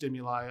train of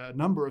stimuli, a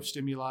number of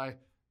stimuli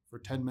for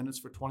 10 minutes,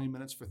 for 20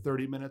 minutes, for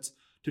 30 minutes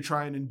to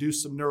try and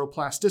induce some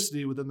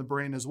neuroplasticity within the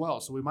brain as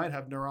well. So we might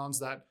have neurons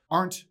that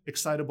aren't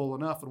excitable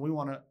enough and we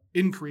want to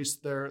increase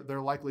their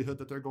likelihood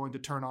that they're going to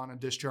turn on and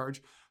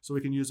discharge. So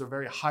we can use a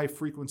very high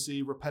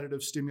frequency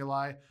repetitive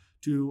stimuli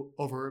to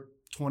over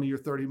 20 or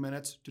 30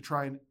 minutes to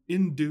try and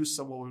induce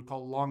some what we would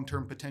call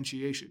long-term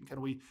potentiation.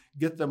 Can we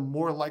get them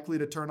more likely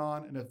to turn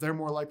on? And if they're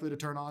more likely to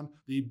turn on,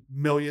 the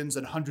millions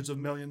and hundreds of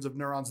millions of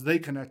neurons they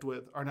connect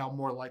with are now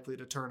more likely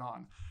to turn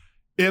on.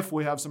 If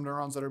we have some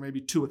neurons that are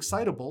maybe too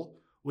excitable,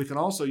 we can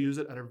also use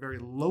it at a very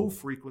low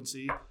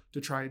frequency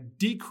to try and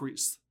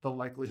decrease the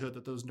likelihood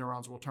that those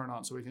neurons will turn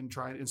on. So we can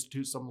try and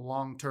institute some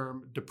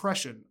long-term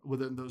depression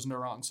within those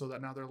neurons so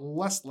that now they're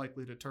less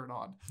likely to turn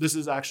on. This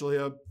is actually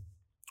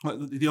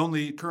the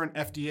only current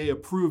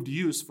FDA-approved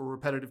use for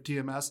repetitive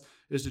TMS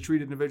is to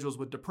treat individuals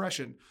with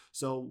depression.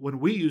 So when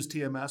we use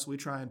TMS, we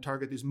try and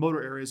target these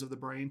motor areas of the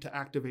brain to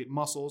activate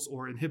muscles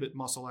or inhibit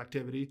muscle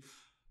activity.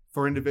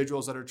 For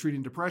individuals that are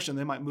treating depression,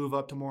 they might move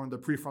up to more in the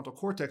prefrontal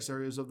cortex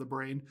areas of the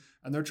brain,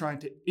 and they're trying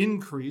to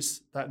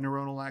increase that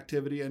neuronal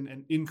activity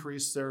and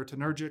increase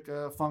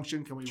serotonergic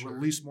function. Can we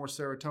release more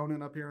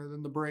serotonin up here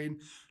in the brain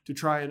to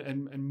try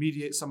and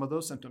mediate some of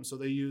those symptoms? So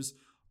they use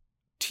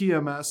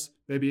TMS,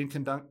 maybe in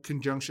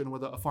conjunction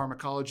with a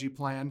pharmacology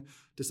plan,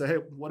 to say, hey,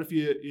 what if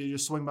you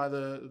just swing by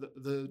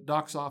the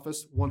doc's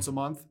office once a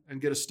month and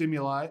get a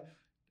stimuli,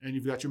 and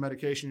you've got your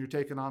medication you're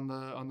taking on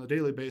the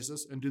daily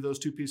basis, and do those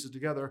two pieces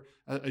together,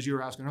 as you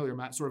were asking earlier,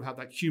 Matt, sort of have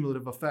that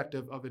cumulative effect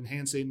of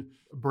enhancing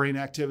brain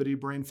activity,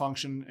 brain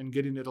function, and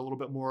getting it a little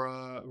bit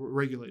more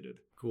regulated.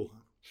 Cool.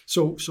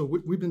 So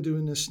we've been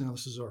doing this now.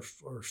 This is our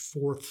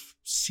fourth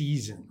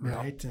season,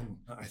 right? Yeah. And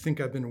I think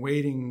I've been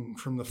waiting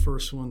from the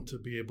first one to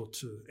be able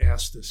to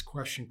ask this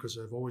question because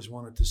I've always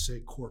wanted to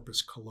say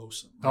corpus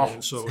callosum. Right?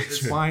 Oh, so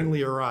it's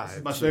finally arrived.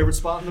 It's my favorite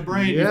spot in the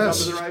brain.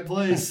 Yes. You've come to the right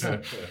place.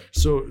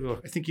 So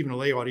I think even a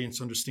lay audience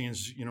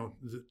understands,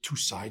 the two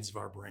sides of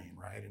our brain,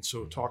 right? And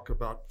so talk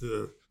about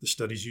the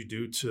studies you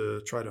do to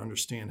try to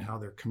understand how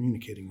they're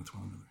communicating with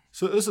one another.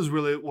 So this is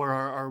really where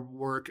our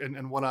work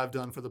and what I've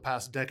done for the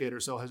past decade or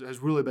so has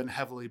really been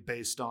heavily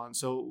based on.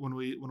 So when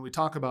we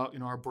talk about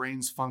our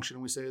brain's function,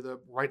 we say the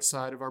right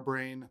side of our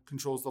brain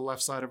controls the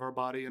left side of our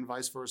body, and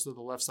vice versa. The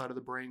left side of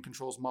the brain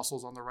controls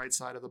muscles on the right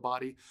side of the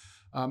body.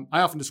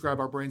 I often describe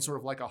our brain sort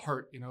of like a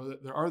heart.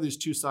 There are these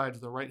two sides,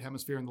 the right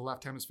hemisphere and the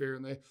left hemisphere,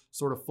 and they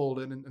sort of fold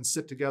in and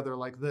sit together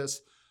like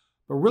this.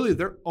 But really,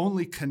 they're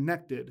only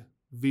connected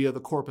via the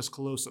corpus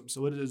callosum.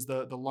 So it is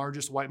the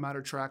largest white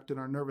matter tract in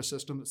our nervous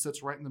system that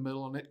sits right in the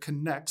middle, and it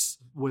connects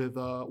with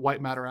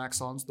white matter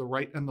axons, the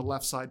right and the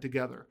left side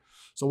together.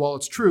 So while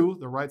it's true,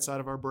 the right side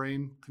of our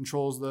brain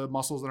controls the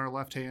muscles in our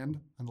left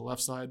hand, and the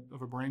left side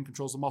of our brain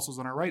controls the muscles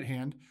in our right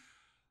hand,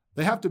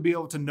 they have to be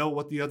able to know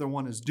what the other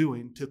one is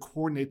doing to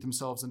coordinate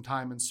themselves in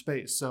time and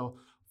space. So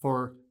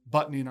for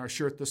buttoning our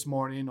shirt this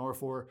morning or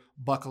for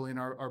buckling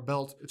our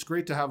belt, it's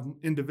great to have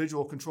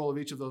individual control of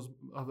each of those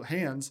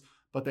hands,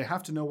 but they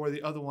have to know where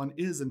the other one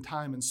is in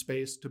time and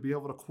space to be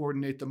able to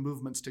coordinate the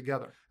movements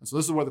together. And so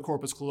this is where the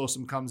corpus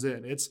callosum comes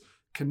in. It's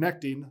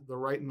connecting the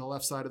right and the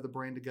left side of the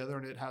brain together,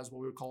 and it has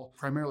what we would call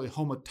primarily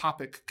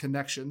homotopic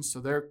connections. So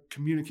they're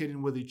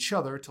communicating with each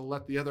other to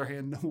let the other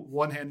hand,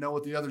 one hand know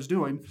what the other's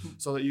doing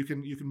so that you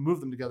can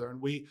move them together.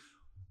 And we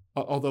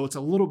although it's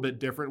a little bit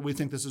different, we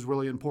think this is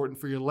really important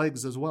for your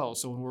legs as well.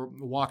 So when we're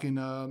walking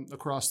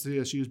across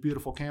CSU's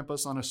beautiful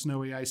campus on a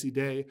snowy, icy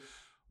day,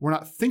 we're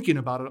not thinking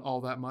about it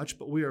all that much,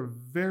 but we are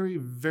very,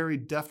 very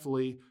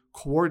deftly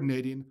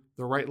coordinating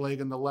the right leg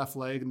and the left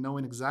leg and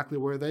knowing exactly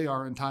where they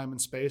are in time and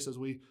space as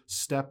we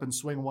step and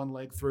swing one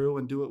leg through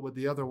and do it with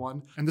the other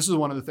one. And this is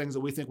one of the things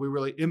that we think we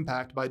really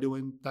impact by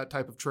doing that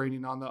type of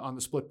training on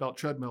the split belt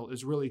treadmill,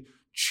 is really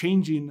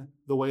changing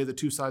the way the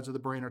two sides of the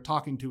brain are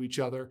talking to each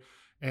other,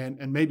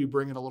 and maybe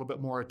bringing a little bit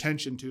more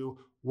attention to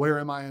where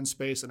am I in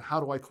space and how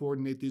do I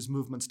coordinate these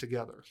movements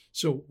together.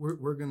 So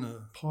we're going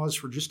to pause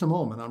for just a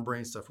moment on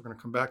brain stuff. We're going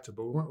to come back to it,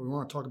 but we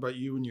want to talk about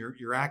you and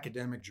your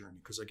academic journey,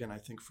 because again, I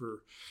think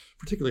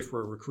particularly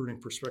for a recruiting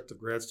perspective,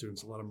 grad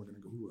students, a lot of them are going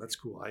to go, "Ooh, that's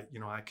cool.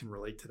 I can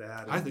relate to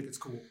that." I think it's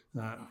cool.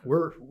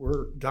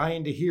 We're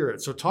dying to hear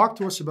it. So talk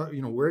to us about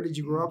where did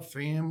you grow up,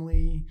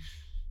 family,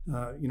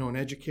 an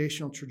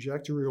educational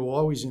trajectory. We're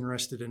always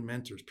interested in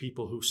mentors,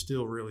 people who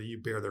still really you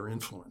bear their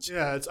influence.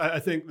 Yeah, I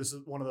think this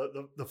is one of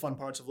the fun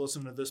parts of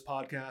listening to this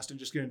podcast and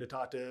just getting to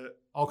talk to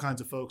all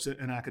kinds of folks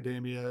in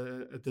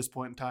academia at this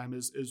point in time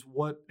is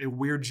what a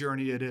weird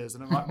journey it is.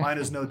 And mine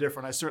is no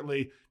different. I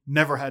certainly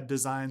never had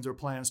designs or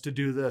plans to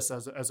do this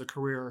as a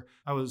career.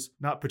 I was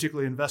not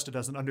particularly invested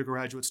as an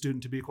undergraduate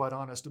student, to be quite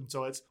honest. And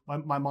so it's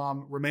my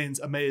mom remains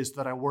amazed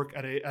that I work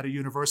at a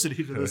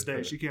university to this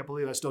day. She can't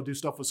believe I still do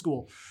stuff with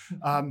school.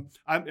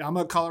 I'm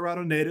a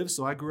Colorado native,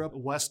 so I grew up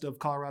west of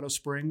Colorado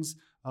Springs,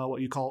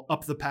 what you call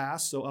up the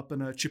pass, so up in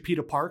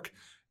Chipeta Park,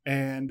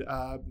 and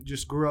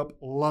just grew up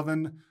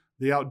loving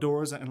the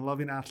outdoors and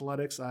loving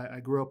athletics. I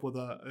grew up with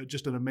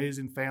just an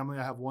amazing family.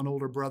 I have one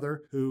older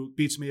brother who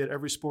beats me at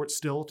every sport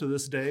still to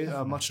this day,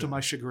 much to my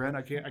chagrin.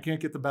 I can't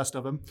get the best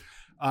of him.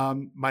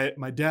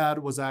 My dad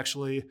was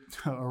actually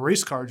a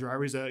race car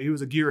driver. He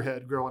was a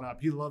gearhead growing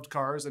up. He loved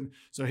cars, and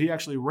so he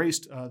actually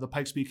raced the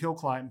Pikes Peak Hill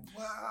Climb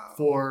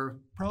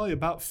for probably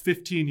about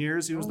 15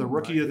 years. He was the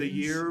Rookie of the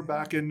Year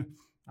back in,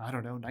 I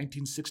don't know,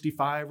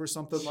 1965 or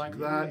something like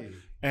that.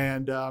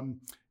 And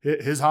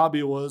his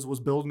hobby was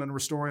building and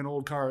restoring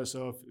old cars.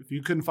 So if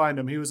you couldn't find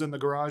him, he was in the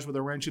garage with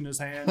a wrench in his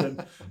hand,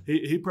 and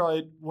he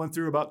probably went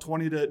through about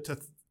 20 to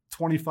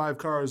 25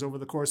 cars over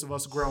the course of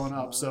us growing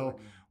up. So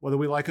whether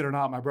we like it or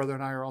not, my brother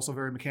and I are also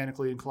very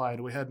mechanically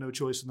inclined. We had no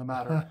choice in the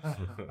matter.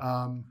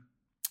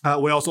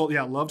 We also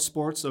loved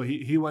sports. So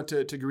he went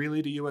to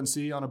Greeley, to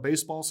UNC on a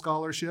baseball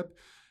scholarship,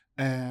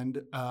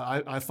 and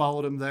I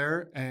followed him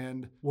there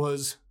and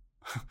was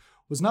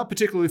not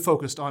particularly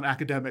focused on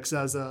academics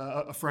as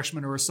a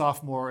freshman or a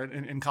sophomore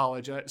in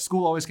college.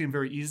 School always came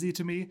very easy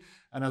to me,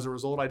 and as a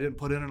result, I didn't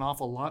put in an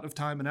awful lot of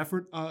time and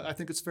effort, I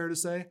think it's fair to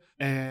say.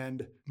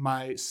 And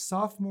my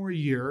sophomore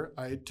year,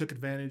 I took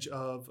advantage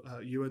of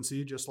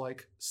UNC, just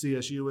like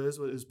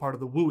CSU is part of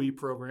the WUI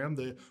program,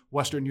 the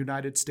Western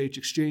United States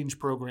Exchange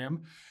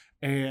Program.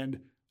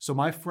 And so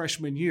my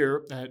freshman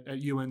year at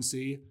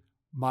UNC,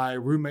 my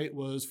roommate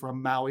was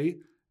from Maui,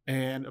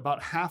 and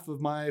about half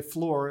of my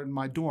floor in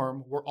my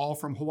dorm were all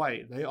from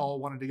Hawaii. They all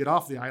wanted to get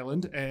off the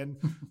island, and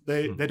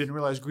they didn't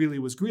realize Greeley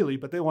was Greeley,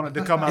 but they wanted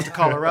to come out to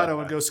Colorado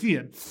and go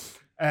skiing.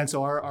 And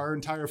so our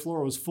entire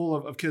floor was full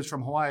of kids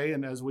from Hawaii.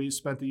 And as we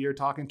spent the year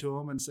talking to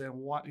them and saying,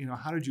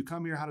 how did you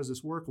come here? How does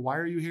this work? Why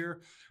are you here?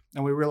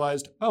 And we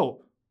realized,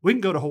 we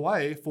can go to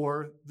Hawaii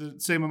for the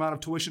same amount of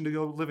tuition to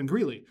go live in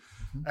Greeley.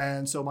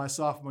 And so my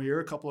sophomore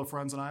year, a couple of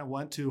friends and I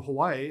went to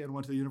Hawaii and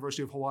went to the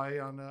University of Hawaii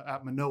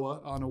at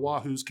Manoa on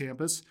Oahu's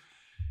campus.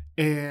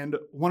 And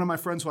one of my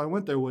friends who I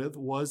went there with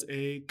was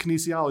a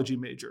kinesiology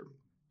major.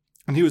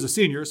 And he was a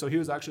senior, so he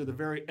was actually at the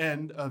very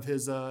end of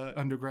his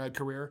undergrad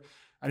career.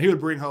 And he would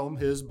bring home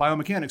his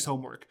biomechanics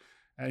homework.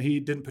 And he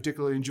didn't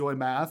particularly enjoy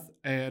math.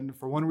 And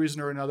for one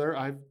reason or another,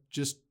 I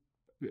just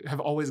have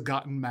always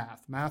gotten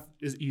math. Math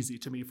is easy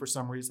to me for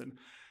some reason.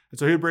 And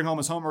so he would bring home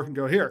his homework and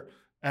go, "Here."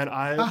 And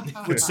I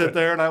would sit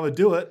there and I would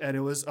do it. And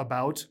it was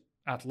about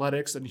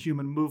athletics and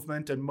human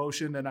movement and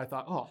motion. And I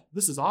thought,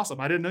 this is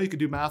awesome. I didn't know you could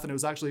do math. And it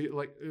was actually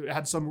it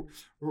had some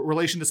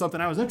relation to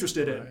something I was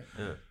interested in.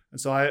 Yeah. And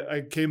so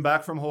I came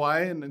back from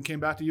Hawaii and then came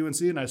back to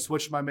UNC, and I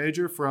switched my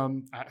major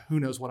from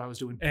who knows what I was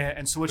doing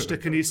and switched to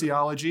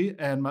kinesiology.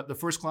 And the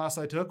first class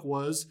I took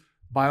was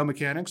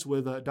biomechanics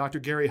with Dr.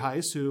 Gary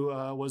Heiss, who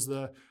was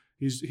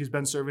he's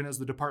been serving as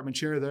the department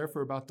chair there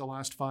for about the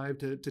last 5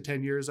 to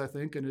 10 years, I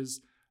think, and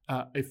is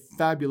a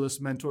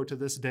fabulous mentor to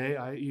this day.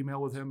 I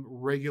email with him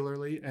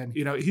regularly, and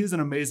he's an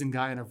amazing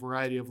guy in a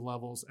variety of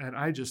levels. And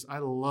I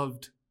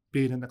loved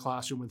being in the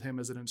classroom with him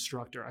as an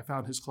instructor. I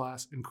found his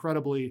class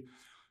incredibly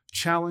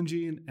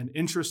challenging and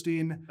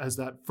interesting as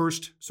that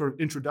first sort of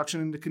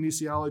introduction into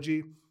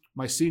kinesiology.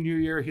 My senior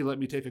year, he let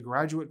me take a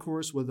graduate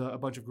course with a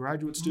bunch of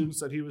graduate students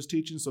that he was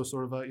teaching. So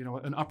sort of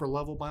an upper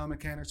level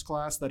biomechanics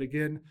class that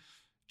again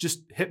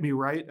just hit me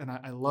right, and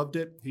I loved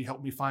it. He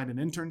helped me find an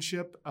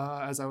internship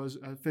as I was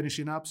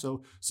finishing up.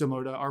 So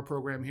similar to our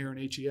program here in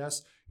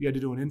HES, you had to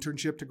do an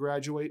internship to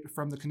graduate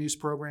from the kines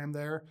program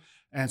there.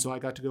 And so I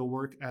got to go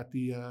work at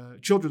the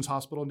Children's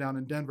Hospital down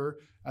in Denver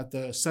at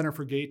the Center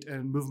for Gait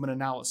and Movement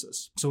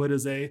Analysis. So it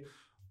is a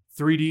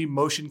 3D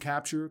motion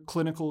capture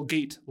clinical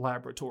gait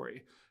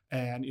laboratory.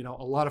 And, a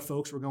lot of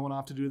folks were going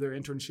off to do their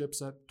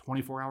internships at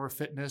 24-hour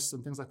fitness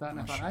and things like that. And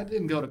I thought, I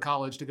didn't go to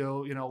college to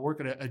go, work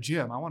at a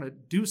gym. I want to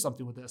do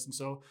something with this. And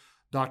so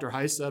Dr.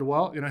 Heiss said,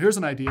 well, here's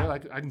an idea.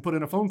 I can put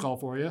in a phone call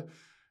for you.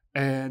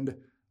 And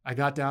I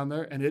got down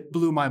there and it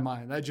blew my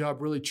mind. That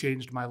job really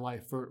changed my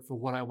life for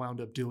what I wound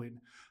up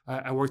doing.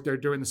 I worked there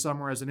during the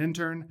summer as an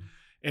intern.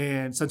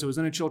 And since it was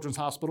in a children's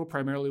hospital,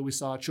 primarily we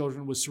saw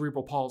children with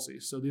cerebral palsy.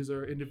 So these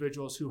are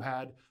individuals who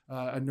had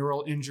a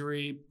neural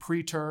injury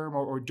preterm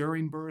or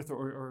during birth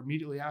or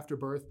immediately after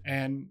birth.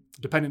 And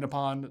depending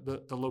upon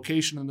the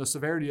location and the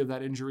severity of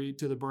that injury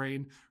to the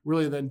brain,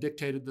 really then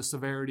dictated the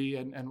severity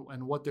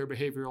and what their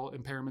behavioral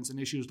impairments and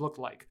issues looked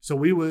like. So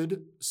we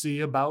would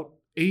see about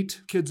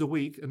 8 kids a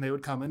week, and they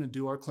would come in and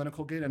do our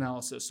clinical gait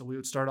analysis. So we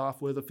would start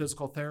off with a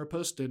physical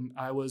therapist, and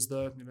I was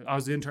the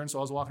intern, so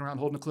I was walking around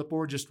holding a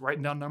clipboard, just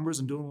writing down numbers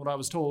and doing what I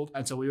was told.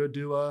 And so we would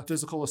do a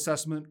physical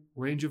assessment,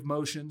 range of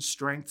motion,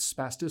 strength,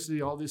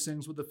 spasticity, all these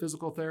things with the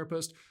physical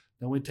therapist.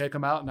 Then we'd take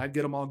them out, and I'd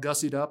get them all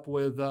gussied up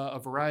with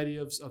a variety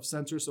of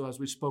sensors. So as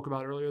we spoke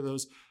about earlier,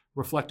 those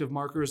reflective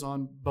markers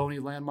on bony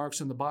landmarks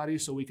in the body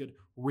so we could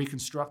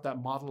reconstruct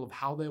that model of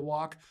how they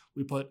walk.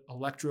 We put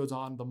electrodes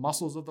on the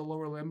muscles of the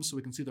lower limbs so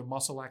we can see their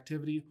muscle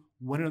activity.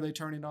 When are they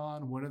turning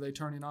on? When are they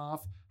turning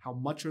off? How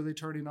much are they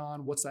turning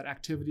on? What's that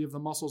activity of the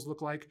muscles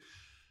look like?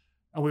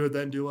 And we would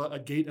then do a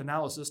gait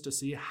analysis to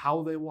see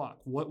how they walk.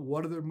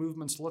 What do their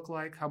movements look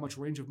like? How much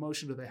range of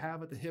motion do they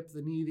have at the hip,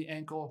 the knee, the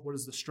ankle? What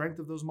does the strength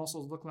of those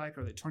muscles look like?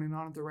 Are they turning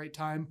on at the right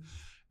time?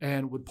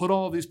 And would put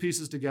all of these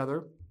pieces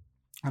together.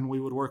 And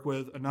we would work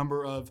with a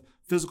number of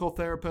physical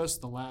therapists.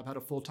 The lab had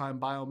a full-time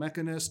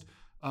biomechanist.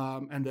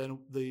 And then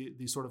the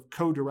sort of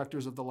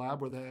co-directors of the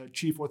lab were the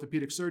chief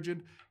orthopedic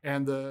surgeon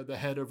and the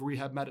head of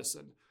rehab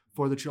medicine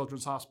for the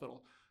children's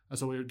hospital. And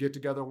so we would get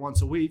together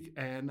once a week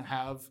and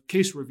have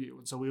case review.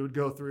 And so we would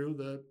go through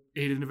the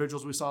 8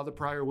 individuals we saw the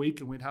prior week,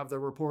 and we'd have their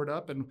report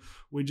up, and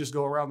we'd just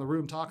go around the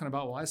room talking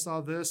about, well, I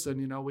saw this, and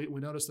we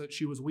noticed that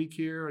she was weak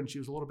here, and she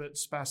was a little bit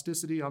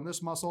spasticity on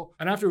this muscle.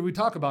 And after we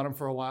talk about them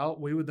for a while,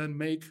 we would then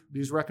make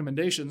these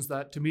recommendations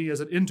that, to me as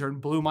an intern,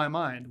 blew my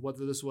mind.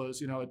 Whether this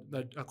was,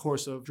 a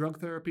course of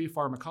drug therapy,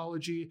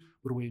 pharmacology,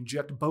 would we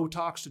inject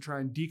Botox to try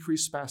and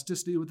decrease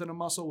spasticity within a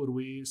muscle? Would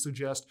we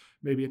suggest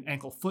maybe an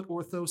ankle-foot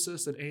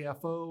orthosis, an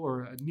AFO,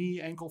 or a knee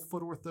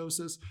ankle-foot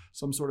orthosis,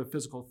 some sort of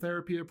physical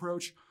therapy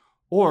approach?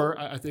 Or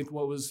I think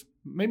what was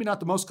maybe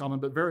not the most common,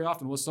 but very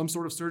often was some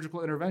sort of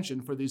surgical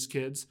intervention for these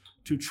kids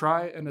to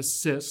try and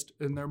assist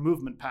in their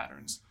movement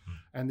patterns.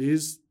 And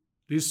these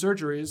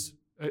surgeries,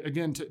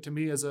 again, to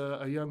me as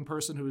a young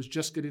person who was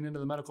just getting into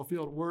the medical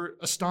field, were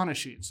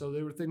astonishing. So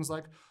they were things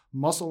like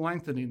muscle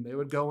lengthening. They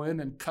would go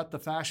in and cut the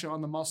fascia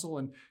on the muscle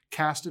and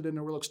cast it in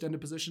a real extended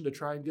position to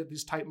try and get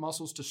these tight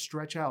muscles to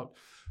stretch out.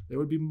 There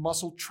would be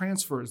muscle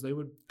transfers. They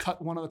would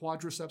cut one of the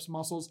quadriceps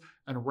muscles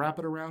and wrap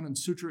it around and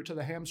suture it to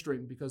the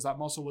hamstring because that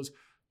muscle was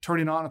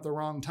turning on at the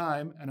wrong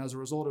time. And as a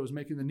result, it was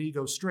making the knee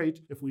go straight.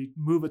 If we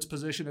move its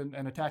position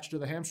and attach it to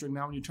the hamstring,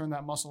 now when you turn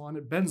that muscle on,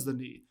 it bends the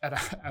knee. And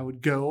I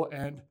would go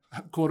and,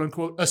 quote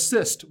unquote,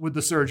 assist with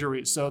the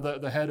surgery. So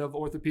the head of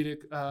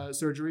orthopedic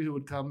surgery who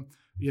would come,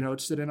 to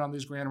sit in on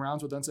these grand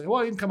rounds would then say,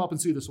 well, you can come up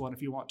and see this one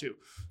if you want to.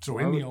 So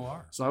in the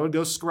OR. So I would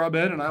go scrub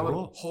in and I would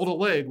hold a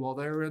leg while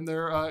they were in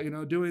there,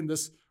 doing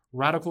this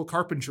radical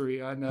carpentry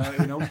and,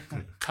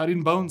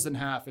 cutting bones in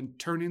half and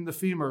turning the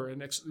femur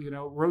and,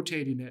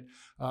 rotating it,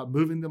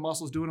 moving the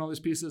muscles, doing all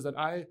these pieces that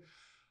I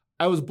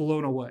was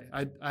blown away.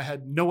 I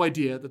had no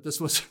idea that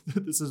this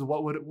is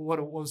what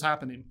was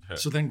happening.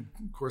 So then,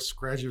 of course,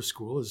 graduate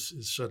school is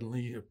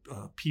suddenly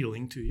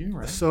appealing to you,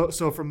 right?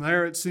 So from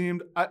there, it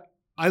seemed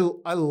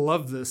I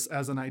love this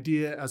as an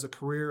idea, as a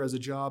career, as a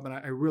job, and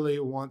I really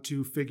want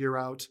to figure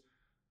out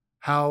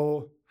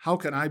how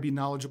can I be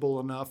knowledgeable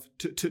enough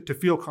to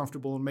feel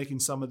comfortable in making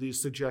some of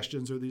these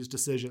suggestions or these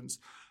decisions.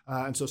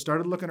 And so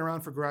started looking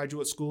around for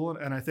graduate school,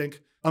 and I think,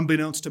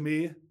 unbeknownst to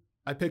me,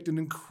 I picked an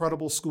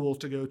incredible school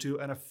to go to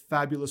and a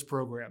fabulous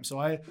program. So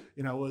I,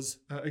 was,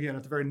 again,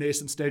 at the very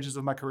nascent stages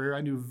of my career. I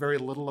knew very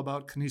little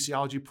about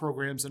kinesiology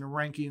programs and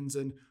rankings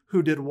and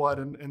who did what.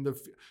 And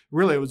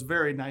really, it was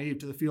very naive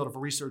to the field of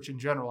research in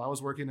general. I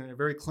was working in a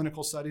very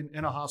clinical setting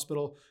in a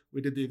hospital. We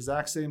did the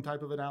exact same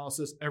type of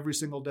analysis every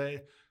single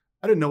day.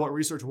 I didn't know what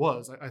research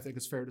was, I think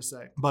it's fair to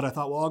say. But I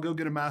thought, well, I'll go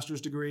get a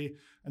master's degree,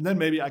 and then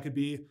maybe I could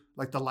be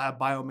like the lab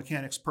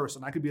biomechanics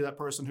person. I could be that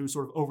person who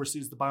sort of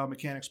oversees the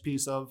biomechanics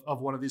piece of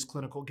one of these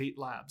clinical gait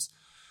labs.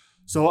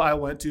 So I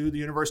went to the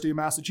University of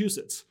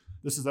Massachusetts.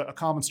 This is a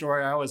common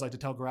story I always like to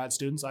tell grad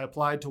students. I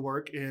applied to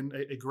work in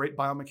a great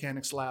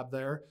biomechanics lab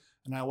there,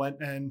 and I went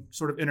and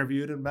sort of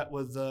interviewed and met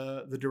with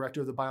the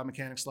director of the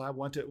biomechanics lab,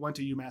 went to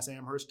UMass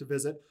Amherst to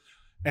visit.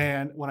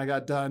 And when I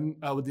got done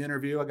with the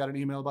interview, I got an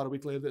email about a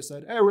week later that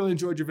said, hey, I really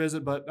enjoyed your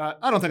visit, but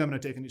I don't think I'm going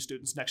to take any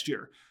students next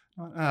year.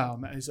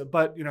 He said,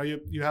 but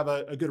you have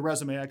a good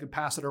resume. I could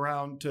pass it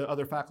around to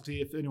other faculty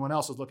if anyone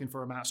else is looking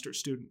for a master's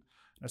student.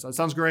 And I said,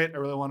 sounds great. I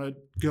really want to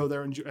go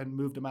there and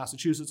move to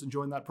Massachusetts and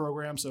join that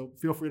program. So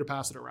feel free to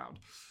pass it around.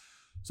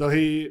 So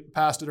he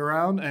passed it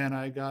around, and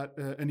I got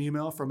an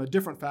email from a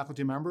different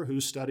faculty member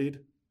who studied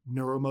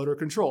neuromotor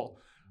control.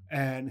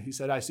 And he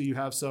said, I see you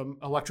have some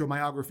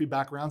electromyography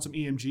background, some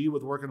EMG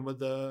with working with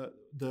the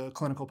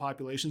clinical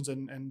populations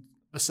and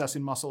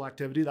assessing muscle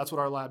activity. That's what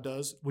our lab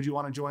does. Would you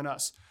want to join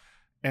us?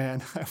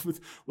 And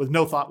with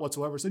no thought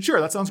whatsoever, said, sure,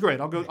 that sounds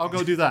great. I'll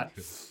go do that.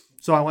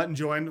 So I went and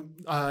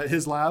joined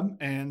his lab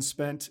and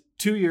spent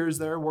 2 years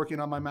there working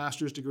on my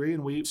master's degree.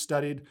 And we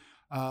studied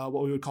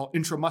what we would call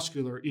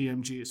intramuscular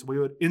EMG. So we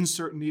would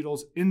insert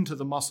needles into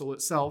the muscle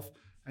itself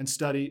and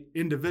study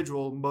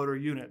individual motor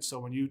units. So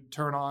when you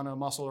turn on a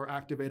muscle or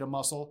activate a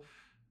muscle,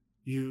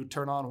 you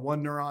turn on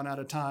one neuron at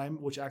a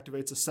time, which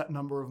activates a set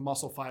number of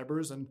muscle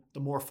fibers. And the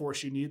more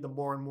force you need, the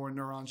more and more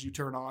neurons you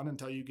turn on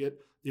until you get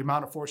the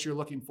amount of force you're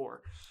looking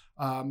for.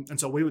 And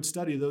so we would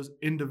study those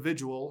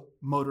individual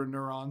motor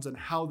neurons and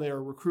how they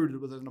are recruited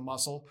within a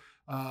muscle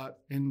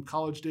in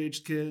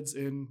college-aged kids,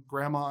 in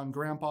grandma and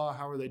grandpa.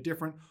 How are they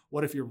different?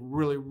 What if you're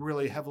really,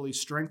 really heavily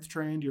strength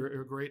trained?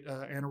 You're a great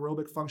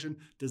anaerobic function.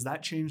 Does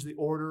that change the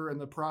order and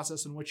the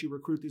process in which you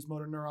recruit these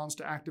motor neurons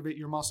to activate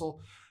your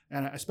muscle?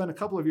 And I spent a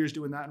couple of years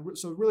doing that. And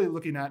so really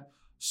looking at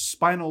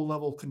spinal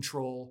level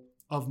control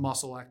of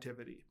muscle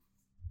activity.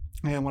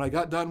 And when I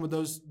got done with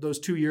those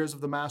 2 years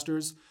of the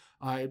master's,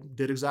 I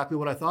did exactly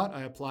what I thought.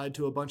 I applied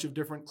to a bunch of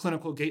different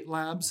clinical gait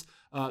labs.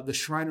 The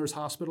Shriners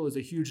Hospital is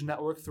a huge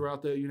network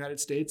throughout the United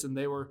States, and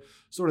they were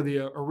sort of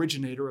the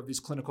originator of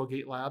these clinical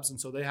gait labs. And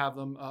so they have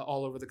them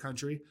all over the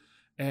country.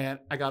 And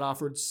I got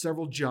offered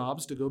several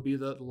jobs to go be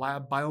the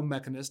lab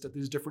biomechanist at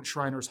these different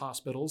Shriners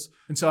hospitals.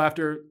 And so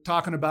after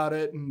talking about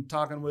it and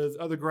talking with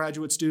other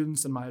graduate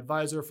students and my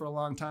advisor for a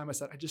long time, I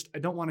said, I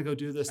don't want to go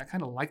do this. I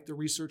kind of like the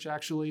research,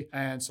 actually.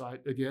 And so I,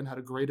 again, had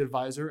a great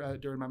advisor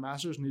during my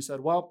master's. And he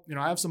said, well,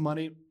 I have some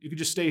money. You could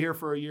just stay here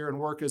for a year and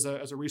work as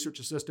a research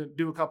assistant,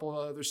 do a couple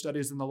of other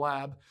studies in the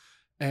lab,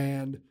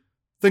 and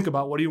think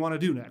about what do you want to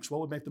do next? What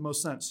would make the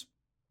most sense?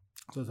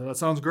 So that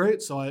sounds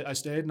great. So I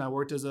stayed and I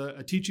worked as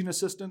a teaching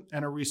assistant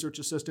and a research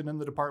assistant in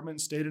the department,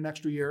 stayed an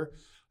extra year.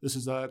 This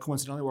is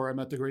coincidentally where I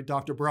met the great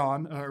Dr.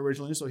 Braun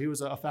originally. So he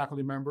was a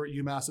faculty member at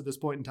UMass at this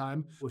point in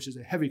time, which is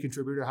a heavy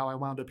contributor to how I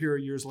wound up here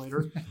years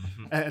later.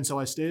 And so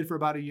I stayed for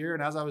about a year.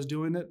 And as I was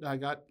doing it, I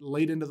got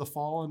late into the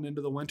fall and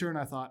into the winter. And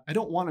I thought, I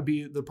don't want to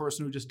be the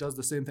person who just does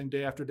the same thing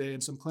day after day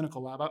in some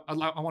clinical lab. I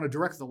want to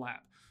direct the lab.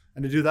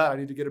 And to do that, I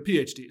need to get a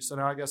PhD. So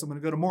now I guess I'm going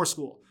to go to more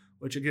school.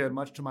 Which again,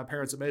 much to my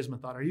parents'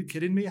 amazement, thought, are you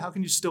kidding me? How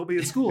can you still be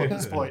in school at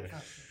this point?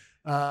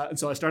 And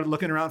so I started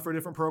looking around for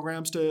different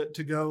programs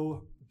to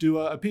go do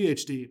a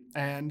PhD.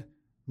 And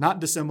not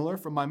dissimilar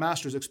from my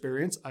master's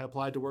experience, I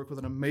applied to work with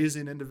an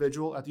amazing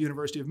individual at the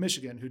University of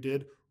Michigan who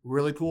did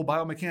really cool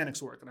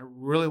biomechanics work. And I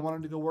really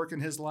wanted to go work in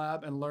his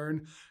lab and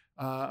learn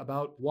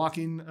about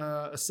walking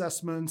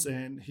assessments.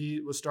 And he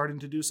was starting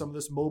to do some of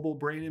this mobile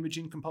brain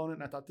imaging component.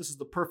 And I thought, this is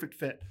the perfect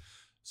fit.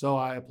 So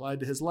I applied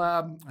to his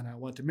lab and I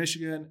went to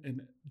Michigan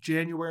in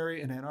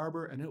January in Ann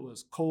Arbor, and it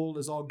was cold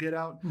as all get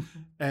out,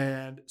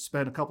 and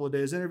spent a couple of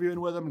days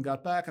interviewing with him and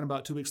got back. And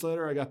about 2 weeks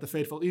later, I got the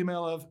fateful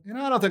email of,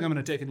 I don't think I'm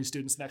going to take any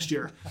students next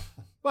year,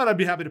 but I'd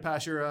be happy to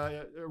pass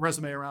your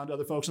resume around to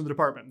other folks in the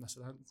department. And I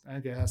said, I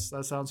guess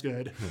that sounds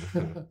good.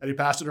 And he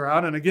passed it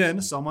around. And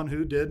again, someone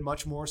who did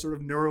much more sort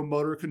of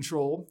neuromotor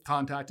control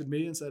contacted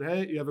me and said,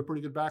 hey, you have a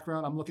pretty good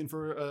background. I'm looking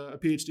for a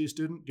PhD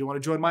student. Do you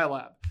want to join my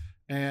lab?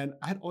 And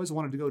I had always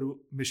wanted to go to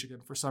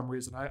Michigan for some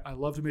reason. I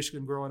loved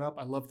Michigan growing up.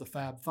 I loved the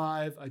Fab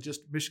Five.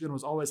 Michigan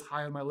was always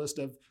high on my list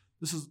of,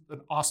 this is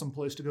an awesome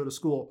place to go to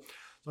school.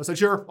 So I said,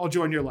 sure, I'll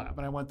join your lab.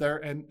 And I went there.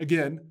 And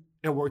again,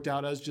 it worked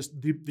out as just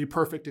the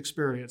perfect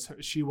experience.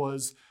 She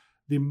was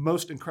the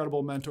most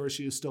incredible mentor.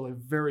 She is still a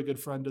very good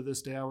friend to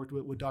this day. I worked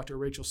with Dr.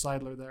 Rachel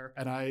Seidler there.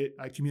 And I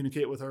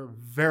communicate with her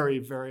very,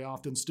 very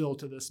often still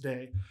to this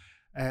day.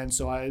 And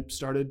so I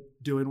started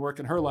doing work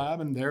in her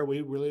lab, and there we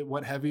really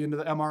went heavy into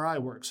the MRI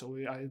work. So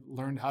I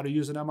learned how to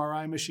use an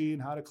MRI machine,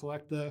 how to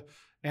collect the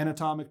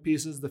anatomic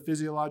pieces, the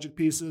physiologic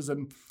pieces,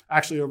 and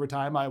actually over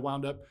time I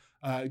wound up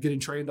getting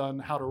trained on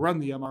how to run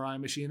the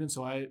MRI machine. And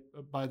so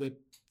by the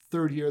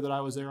third year that I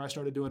was there, I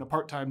started doing a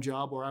part-time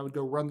job where I would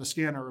go run the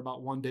scanner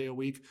about 1 day a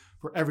week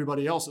for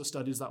everybody else's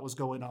studies that was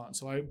going on.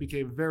 So I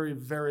became very,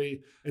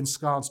 very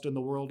ensconced in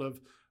the world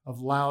of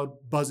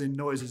loud buzzing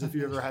noises. If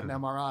you ever had an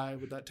MRI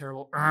with that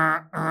terrible,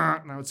 and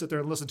I would sit there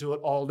and listen to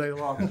it all day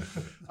long.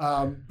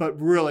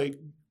 But really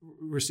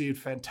received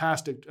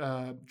fantastic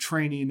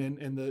training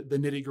in the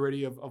nitty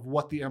gritty of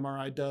what the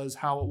MRI does,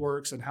 how it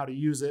works, and how to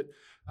use it,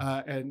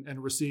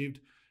 and received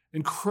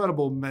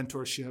incredible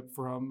mentorship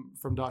from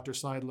Dr.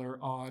 Seidler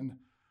on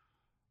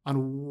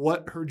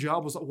what her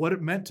job was, what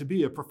it meant to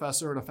be a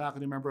professor and a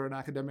faculty member at an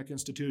academic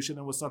institution,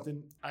 and was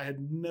something I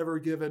had never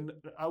given,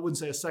 I wouldn't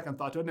say a second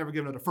thought to, I'd never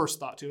given it a first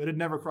thought to. It had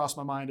never crossed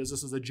my mind as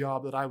this is a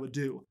job that I would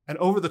do. And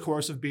over the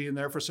course of being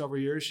there for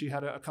several years, she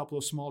had a couple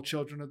of small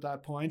children at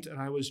that point, and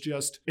I was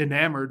just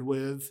enamored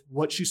with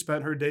what she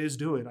spent her days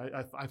doing.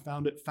 I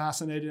found it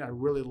fascinating. I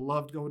really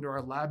loved going to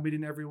our lab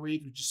meeting every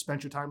week. You just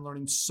spent your time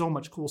learning so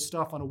much cool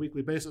stuff on a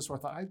weekly basis, where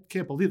I thought, I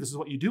can't believe this is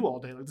what you do all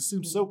day. Like, this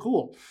seems so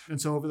cool.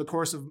 And so over the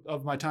course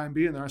of my time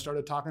being there, I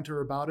started talking to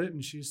her about it,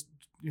 and she's,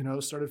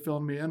 started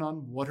filling me in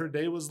on what her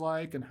day was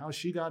like and how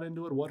she got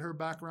into it, what her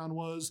background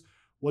was,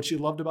 what she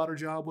loved about her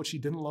job, what she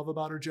didn't love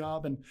about her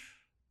job. And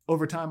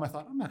over time, I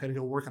thought, I'm not going to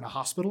go work in a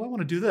hospital. I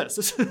want to do this.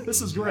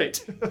 This is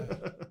great.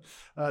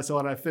 So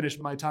when I finished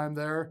my time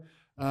there,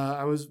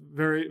 I was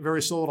very,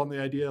 very sold on the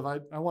idea of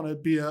I want to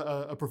be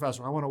a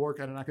professor. I want to work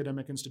at an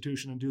academic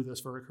institution and do this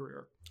for a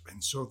career.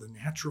 And so the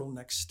natural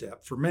next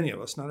step for many of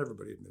us, not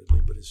everybody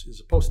admittedly, but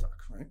is a postdoc,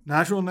 right?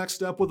 Natural next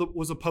step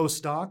was a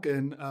postdoc.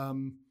 And,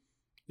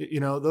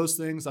 those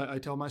things I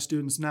tell my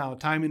students now,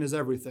 timing is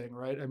everything,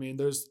 right? I mean,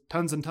 there's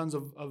tons and tons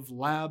of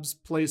labs,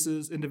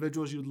 places,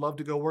 individuals you'd love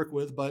to go work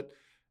with, but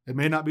it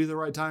may not be the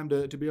right time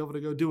to be able to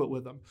go do it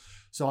with them.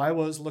 So I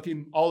was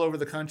looking all over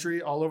the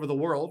country, all over the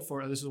world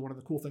for, this is one of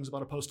the cool things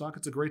about a postdoc.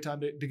 It's a great time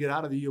to get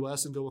out of the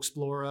U.S. and go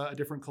explore a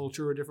different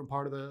culture, a different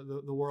part of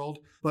the world.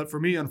 But for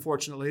me,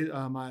 unfortunately,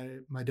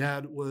 my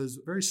dad was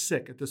very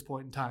sick at this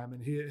point in time,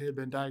 and he had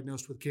been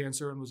diagnosed with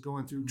cancer and was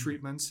going through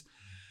treatments.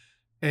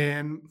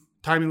 And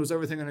timing was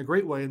everything in a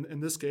great way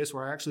in this case,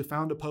 where I actually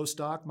found a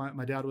postdoc.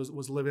 My dad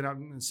was living out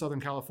in Southern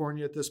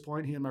California at this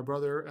point. He and my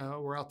brother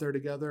were out there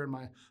together, and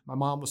my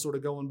mom was sort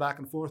of going back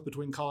and forth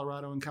between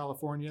Colorado and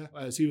California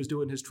as he was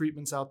doing his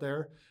treatments out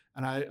there.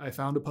 And I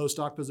found a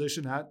postdoc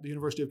position at the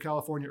University of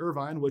California,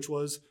 Irvine, which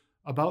was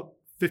about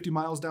 50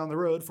 miles down the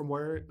road from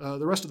where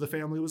the rest of the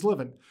family was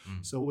living.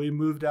 So we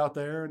moved out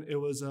there, and it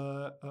was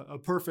a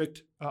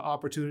perfect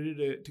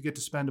opportunity to get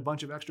to spend a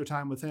bunch of extra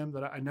time with him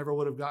that I never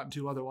would have gotten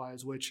to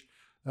otherwise, which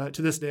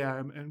to this day,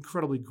 I'm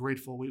incredibly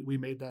grateful we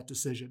made that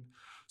decision.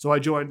 So I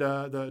joined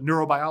the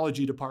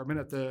neurobiology department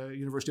at the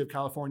University of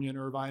California in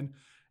Irvine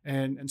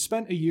and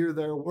spent a year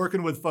there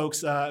working with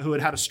folks who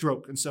had a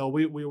stroke. And so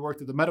we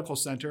worked at the medical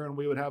center, and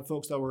we would have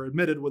folks that were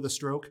admitted with a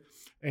stroke.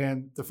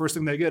 And the first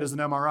thing they get is an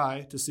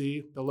MRI to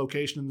see the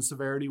location and the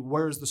severity.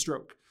 Where's the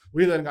stroke?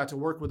 We then got to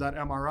work with that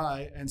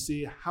MRI and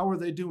see how are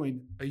they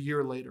doing a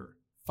year later,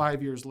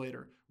 5 years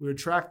later. We would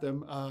track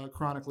them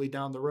chronically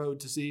down the road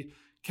to see,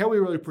 can we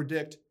really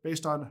predict,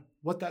 based on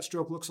what that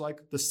stroke looks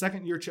like the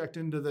second you're checked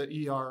into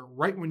the ER,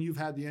 right when you've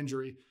had the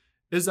injury,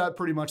 is that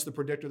pretty much the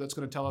predictor that's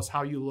going to tell us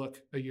how you look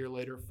a year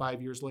later,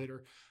 5 years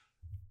later?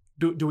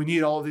 Do we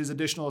need all of these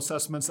additional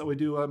assessments that we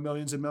do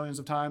millions and millions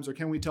of times, or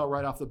can we tell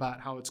right off the bat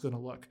how it's going to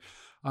look?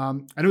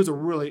 And it was a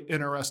really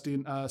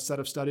interesting set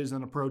of studies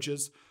and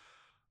approaches,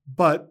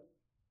 but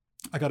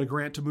I got a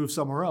grant to move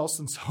somewhere else,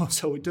 and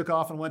so we took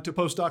off and went to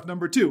postdoc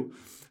number 2.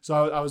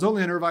 So I was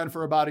only in Irvine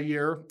for about a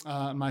year.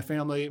 My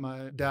family,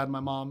 my dad and my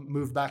mom,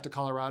 moved back to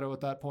Colorado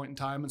at that point in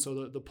time, and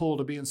so the pull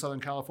to be in Southern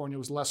California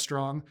was less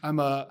strong. I'm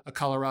a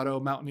Colorado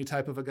mountainy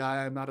type of a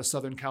guy. I'm not a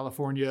Southern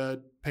California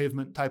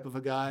pavement type of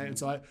a guy, and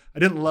so I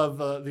didn't love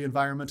the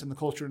environment and the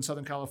culture in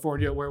Southern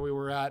California where we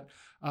were at.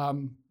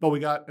 But we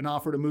got an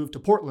offer to move to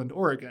Portland,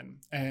 Oregon,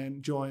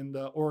 and join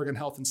the Oregon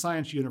Health and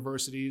Science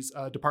University's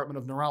Department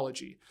of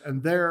Neurology.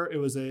 And there it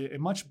was a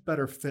much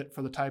better fit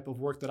for the type of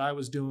work that I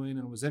was doing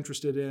and was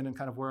interested in, and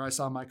kind of where I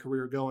saw my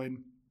career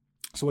going.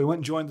 So we went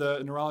and joined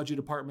the neurology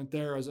department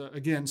there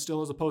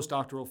still as a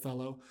postdoctoral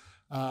fellow,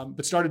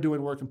 but started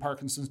doing work in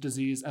Parkinson's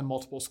disease and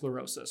multiple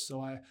sclerosis. So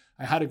I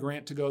had a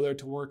grant to go there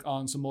to work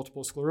on some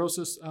multiple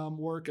sclerosis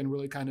work and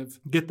really kind of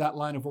get that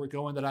line of work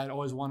going that I'd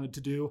always wanted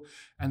to do.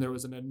 And there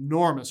was an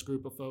enormous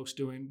group of folks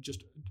doing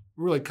just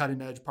really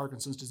cutting edge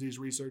Parkinson's disease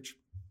research.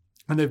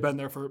 And they've been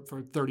there for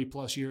 30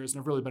 plus years and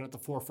have really been at the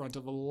forefront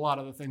of a lot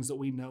of the things that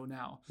we know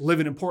now.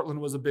 Living in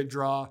Portland was a big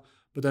draw.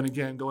 But then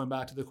again, going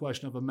back to the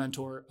question of a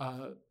mentor,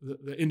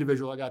 the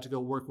individual I got to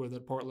go work with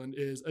at Portland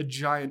is a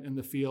giant in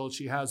the field.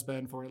 She has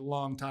been for a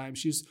long time.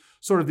 She's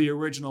sort of the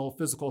original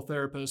physical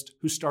therapist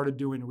who started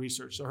doing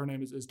research. So her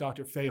name is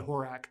Dr. Faye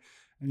Horak.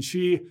 And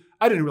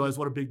I didn't realize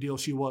what a big deal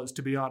she was,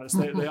 to be honest.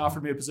 They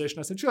offered me a position.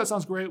 I said, sure, that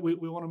sounds great. We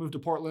want to move to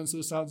Portland, so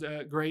this sounds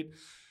great.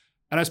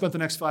 And I spent the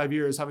next 5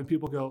 years having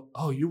people go,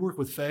 oh, you work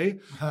with Faye?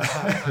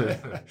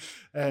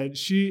 And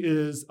she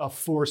is a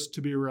force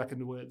to be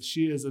reckoned with.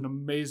 She is an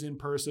amazing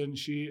person.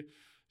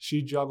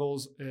 She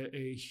juggles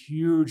a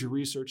huge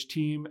research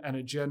team and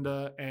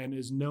agenda and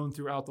is known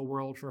throughout the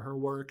world for her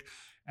work.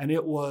 And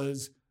it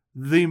was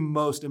the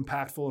most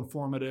impactful,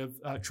 informative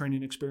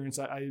training experience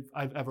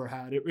I've ever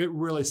had. It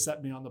really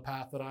set me on the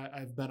path that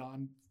I've been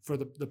on for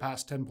the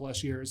past 10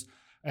 plus years.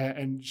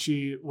 And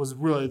she was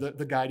really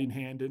the guiding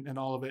hand in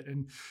all of it.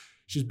 And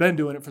she's been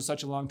doing it for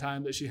such a long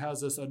time that she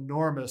has this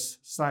enormous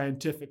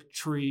scientific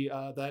tree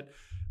that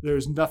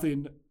there's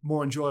nothing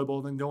more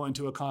enjoyable than going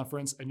to a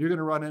conference and you're going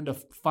to run into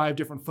 5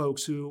 different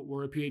folks who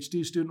were a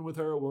PhD student with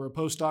her, were a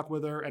postdoc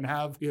with her, and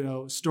have,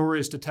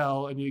 stories to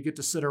tell. And you get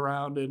to sit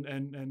around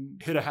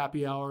and hit a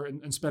happy hour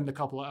and spend a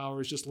couple of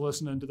hours just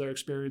listening to their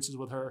experiences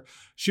with her.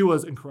 She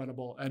was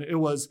incredible. And it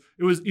was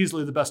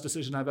easily the best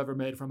decision I've ever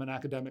made from an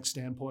academic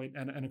standpoint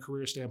and a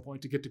career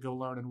standpoint to get to go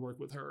learn and work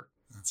with her.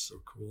 That's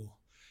so cool.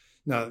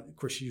 Now, of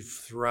course, you've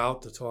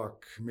throughout the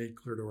talk made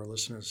clear to our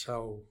listeners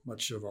how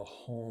much of a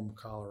home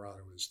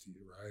Colorado is to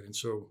you, right? And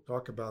so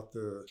talk about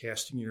the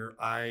casting your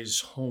eyes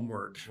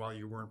homeward while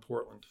you were in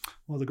Portland.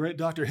 Well, the great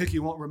Dr. Hickey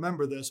won't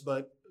remember this,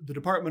 but the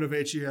Department of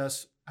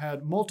HES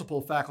had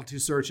multiple faculty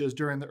searches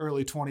during the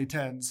early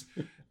 2010s.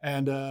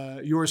 And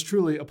yours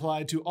truly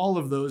applied to all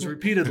of those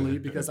repeatedly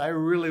because I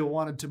really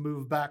wanted to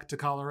move back to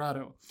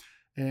Colorado.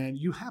 And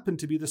you happened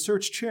to be the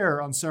search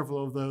chair on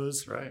several of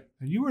those. Right.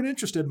 And you weren't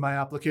interested in my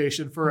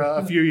application for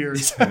a few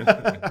years.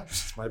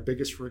 It's my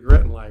biggest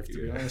regret in life,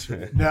 to be honest with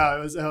you.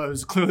 No, it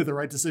was clearly the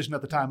right decision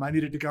at the time. I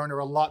needed to garner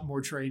a lot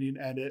more training,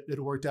 and it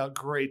worked out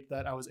great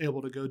that I was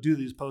able to go do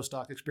these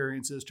postdoc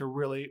experiences to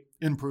really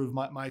improve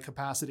my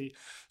capacity.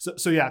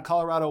 So yeah,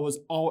 Colorado was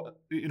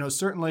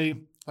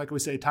certainly, like we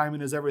say,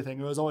 timing is everything.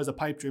 It was always a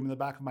pipe dream in the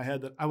back of my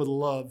head that I would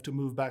love to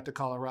move back to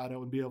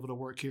Colorado and be able to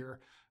work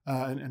here.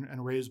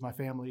 And raise my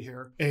family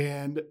here.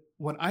 And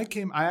when I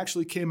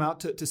actually came out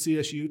to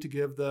CSU to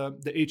give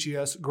the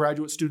HES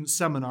graduate student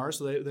seminar.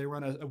 So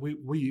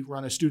we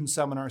run a student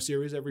seminar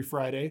series every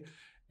Friday.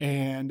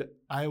 And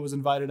I was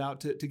invited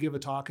out to give a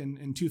talk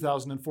in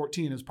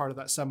 2014 as part of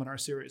that seminar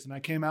series. And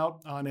I came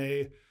out on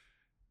a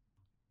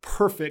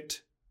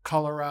perfect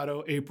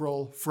Colorado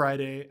April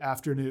Friday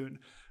afternoon.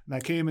 And I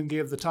came and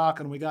gave the talk,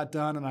 and we got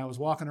done, and I was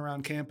walking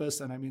around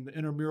campus. And I mean, the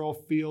intramural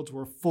fields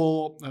were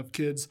full of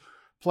kids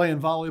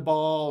playing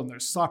volleyball, and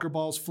there's soccer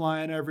balls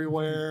flying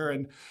everywhere.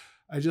 And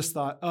I just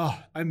thought,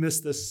 I miss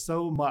this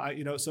so much.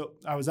 So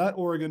I was at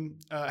Oregon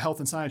Health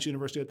and Science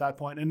University at that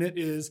point, and it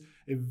is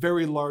a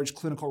very large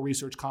clinical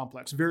research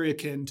complex, very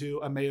akin to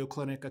a Mayo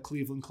Clinic, a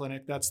Cleveland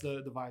Clinic. That's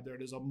the vibe there.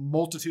 It is a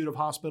multitude of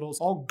hospitals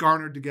all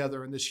garnered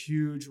together in this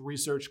huge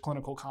research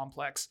clinical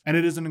complex. And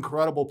it is an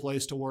incredible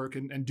place to work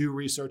and do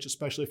research,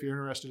 especially if you're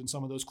interested in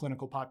some of those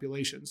clinical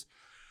populations.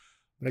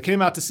 But I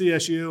came out to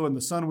CSU, and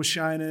the sun was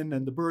shining,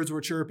 and the birds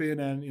were chirping,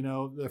 and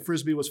the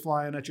frisbee was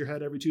flying at your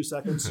head every 2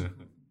 seconds.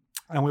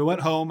 And we went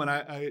home, and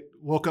I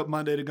woke up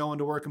Monday to go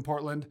into work in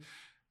Portland,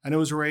 and it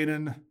was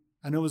raining,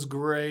 and it was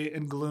gray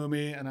and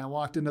gloomy. And I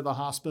walked into the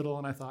hospital,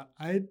 and I thought,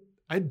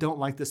 I don't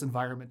like this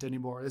environment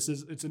anymore. It's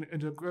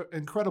an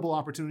incredible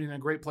opportunity and a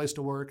great place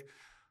to work,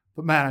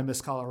 but man, I miss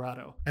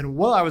Colorado. And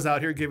while I was out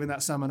here giving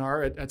that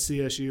seminar at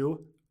CSU,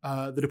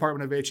 the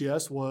Department of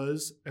HES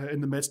was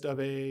in the midst of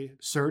a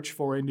search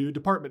for a new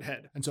department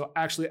head. And so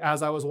actually,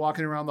 as I was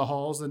walking around the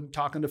halls and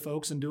talking to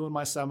folks and doing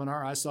my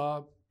seminar, I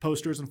saw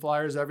posters and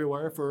flyers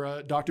everywhere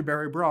for Dr.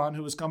 Barry Braun,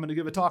 who was coming to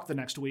give a talk the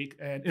next week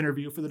and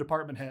interview for the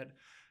department head.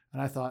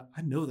 And I thought,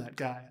 I know that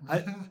guy.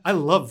 I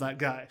love that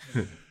guy.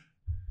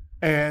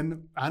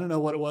 And I don't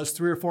know what it was,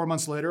 3 or 4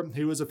 months later,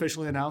 he was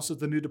officially announced as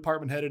the new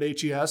department head at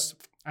HES.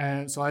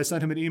 And so I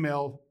sent him an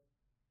email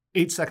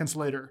 8 seconds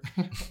later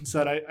and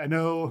said, I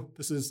know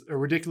this is a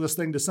ridiculous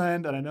thing to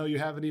send, and I know you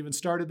haven't even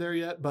started there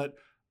yet, but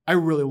I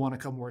really want to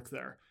come work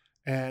there.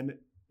 And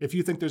if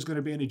you think there's going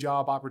to be any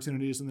job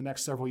opportunities in the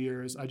next several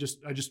years, I just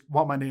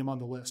want my name on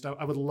the list.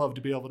 I would love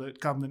to be able to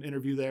come and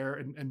interview there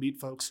and meet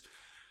folks.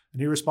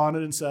 And he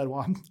responded and said, well,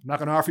 I'm not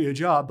going to offer you a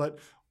job, but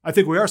I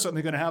think we are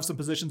certainly going to have some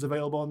positions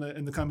available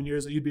in the coming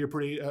years that you'd be a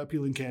pretty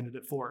appealing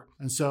candidate for.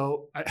 And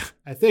so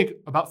I think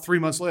about 3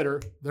 months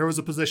later, there was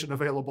a position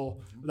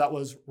available that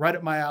was right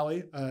up my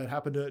alley. It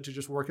happened to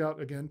just work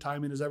out. Again,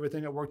 timing is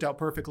everything. It worked out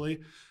perfectly.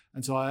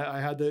 And so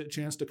I had the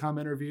chance to come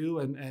interview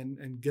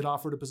and get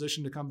offered a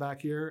position to come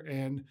back here.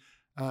 And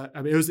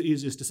it was the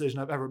easiest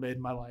decision I've ever made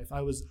in my life. I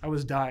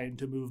was dying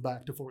to move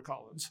back to Fort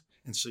Collins.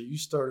 And so you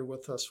started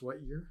with us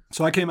what year?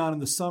 So I came out in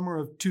the summer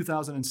of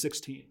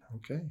 2016.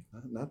 Okay.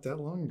 Not that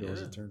long ago,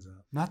 as it turns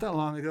out. Not that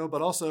long ago,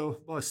 but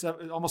also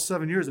almost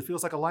 7 years. It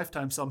feels like a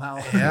lifetime somehow.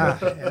 Yeah.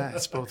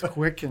 It's both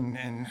quick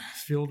and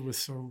filled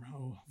with a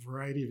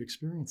variety of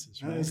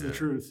experiences. Right? That is the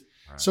truth.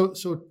 Right.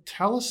 So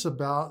tell us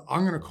about,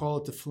 I'm going to call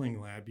it the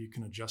Fling Lab. You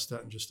can adjust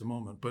that in just a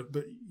moment. But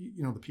the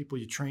people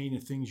you train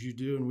and things you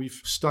do, and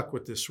we've stuck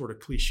with this sort of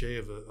cliche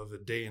of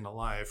a day in the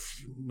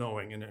life,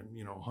 knowing, and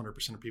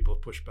 100% of people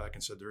have pushed back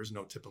and said there is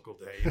no typical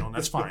day, and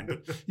that's fine.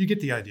 But you get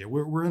the idea.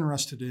 We're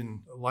interested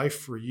in life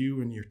for you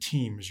and your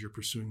team as you're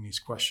pursuing these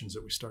questions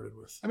that we started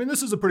with. I mean,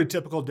 this is a pretty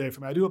typical day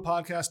for me. I do a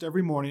podcast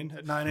every morning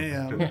at 9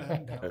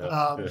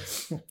 a.m.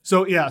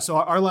 So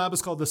our lab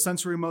is called the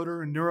Sensory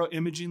Motor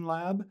Neuroimaging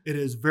Lab. It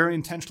is very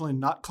intentionally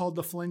not called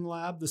the Fling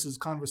Lab. This is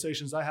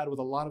conversations I had with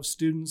a lot of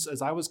students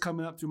as I was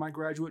coming up through my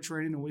graduate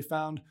training, and we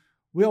found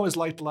we always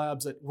liked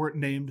labs that weren't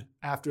named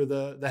after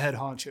the head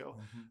honcho.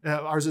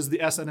 Ours is the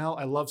SNL.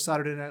 I love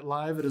Saturday Night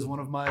Live. It is one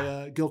of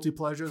my guilty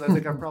pleasures. I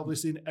think I've probably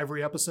seen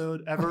every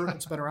episode ever.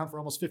 It's been around for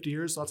almost 50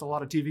 years, so that's a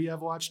lot of TV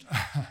I've watched.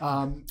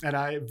 And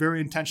I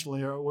very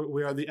intentionally,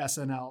 we are the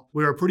SNL.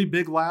 We're a pretty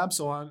big lab,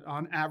 so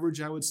on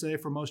average, I would say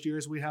for most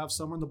years, we have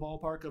somewhere in the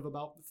ballpark of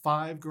about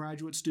 5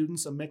 graduate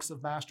students, a mix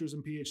of master's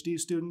and PhD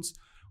students.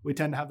 We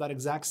tend to have that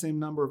exact same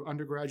number of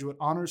undergraduate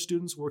honors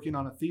students working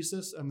on a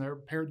thesis, and they're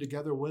paired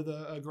together with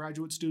a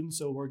graduate student.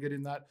 So we're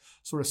getting that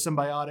sort of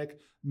symbiotic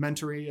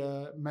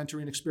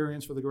mentoring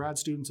experience for the grad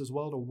students as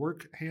well, to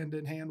work hand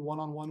in hand,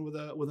 one-on-one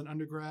with an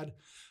undergrad.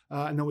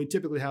 And then we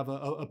typically have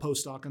a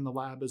postdoc in the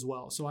lab as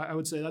well. So I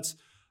would say that's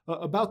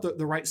about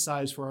the right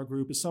size for our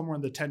group, is somewhere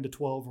in the 10 to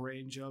 12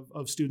 range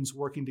of students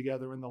working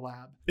together in the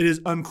lab. It is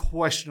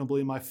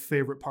unquestionably my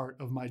favorite part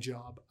of my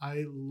job.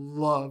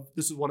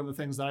 This is one of the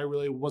things that I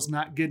really was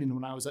not getting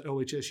when I was at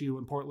OHSU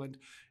in Portland.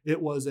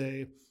 It was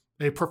a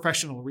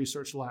professional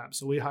research lab.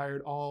 So we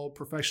hired all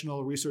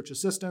professional research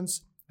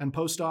assistants and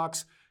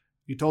postdocs.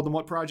 You told them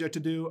what project to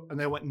do, and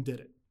they went and did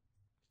it.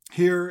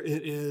 Here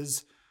it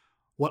is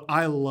what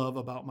I love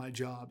about my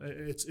job.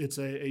 It's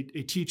a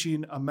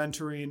teaching, a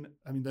mentoring.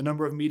 I mean, the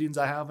number of meetings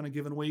I have in a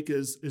given week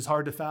is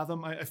hard to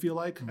fathom, I feel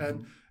like.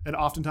 Mm-hmm. And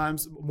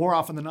oftentimes, more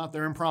often than not,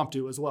 they're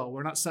impromptu as well.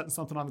 We're not setting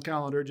something on the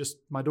calendar, just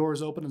my door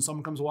is open and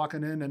someone comes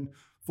walking in, and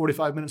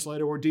 45 minutes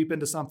later, we're deep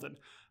into something.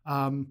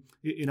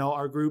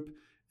 Our group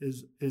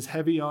is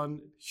heavy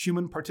on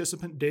human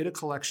participant data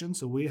collection.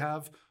 So we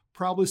have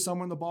probably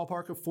somewhere in the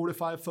ballpark of 4 to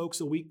 5 folks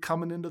a week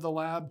coming into the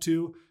lab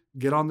to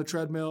get on the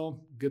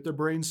treadmill, get their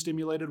brains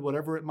stimulated,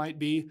 whatever it might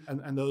be.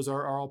 And those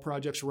are all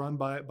projects run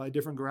by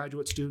different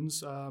graduate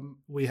students.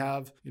 We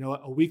have,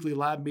 a weekly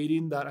lab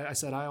meeting that I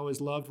said I always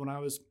loved when I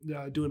was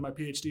doing my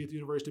PhD at the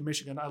University of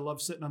Michigan. I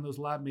love sitting on those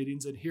lab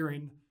meetings and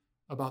hearing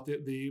about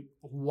the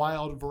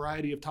wild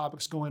variety of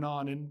topics going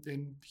on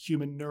in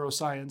human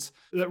neuroscience.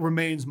 That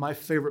remains my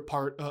favorite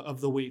part of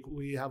the week.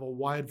 We have a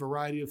wide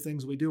variety of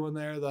things we do in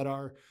there that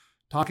are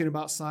talking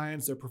about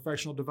science, they're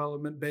professional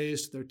development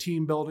based, they're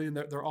team building,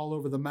 they're all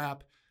over the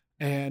map.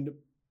 And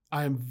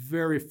I am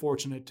very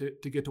fortunate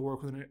to get to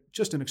work with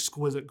just an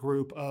exquisite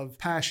group of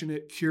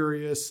passionate,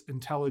 curious,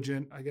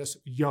 intelligent, I guess,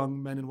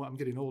 young men and women. I'm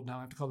getting old now.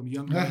 I have to call them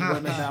young men and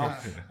women now.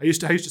 I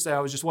used to say I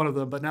was just one of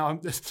them, but now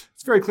it's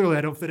very clearly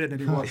I don't fit in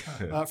anymore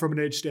from an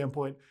age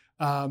standpoint.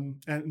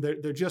 And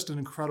they're just an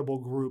incredible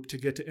group to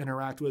get to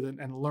interact with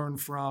and learn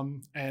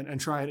from, and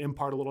try and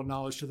impart a little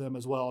knowledge to them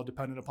as well,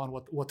 depending upon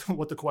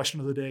what the question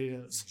of the day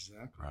is.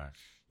 Exactly. Right.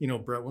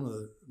 Brett, one of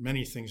the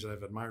many things that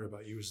I've admired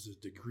about you is the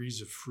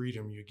degrees of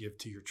freedom you give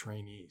to your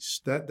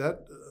trainees.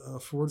 That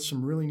affords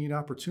some really neat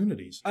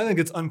opportunities. I think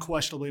it's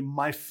unquestionably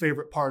my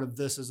favorite part of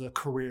this as a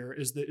career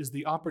is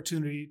the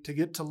opportunity to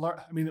get to learn.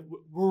 I mean,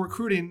 we're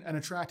recruiting and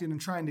attracting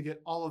and trying to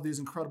get all of these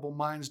incredible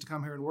minds to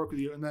come here and work with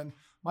you. And then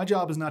my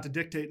job is not to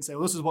dictate and say,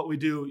 well, this is what we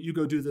do, you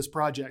go do this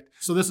project.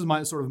 So this is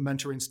my sort of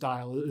mentoring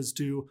style, is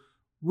to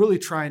really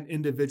try and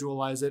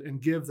individualize it and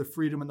give the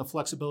freedom and the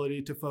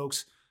flexibility to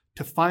folks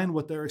to find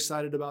what they're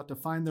excited about, to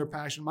find their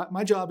passion.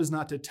 My job is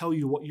not to tell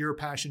you what your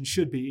passion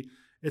should be.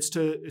 It's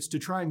to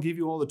try and give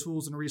you all the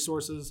tools and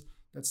resources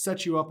that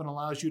set you up and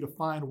allows you to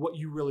find what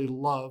you really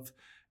love,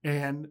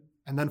 and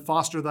then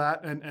foster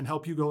that and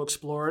help you go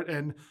explore it,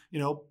 and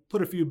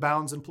put a few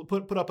bounds and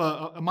put up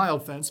a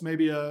mild fence,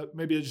 maybe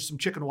just some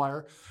chicken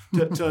wire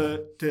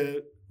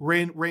to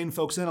rein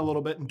folks in a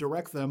little bit and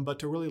direct them, but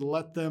to really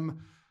let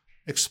them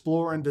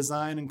explore and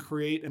design and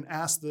create and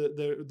ask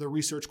the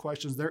research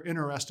questions they're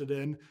interested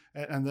in,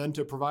 and then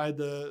to provide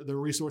the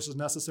resources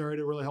necessary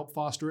to really help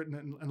foster it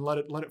and let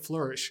it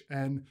flourish.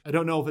 And I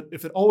don't know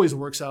if it always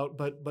works out,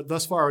 but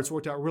thus far it's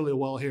worked out really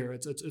well here.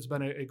 It's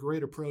been a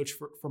great approach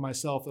for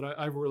myself that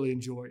I've really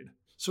enjoyed.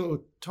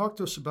 So talk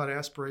to us about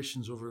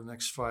aspirations over the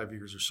next 5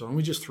 years or so. And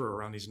we just throw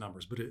around these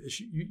numbers, but as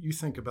you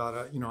think about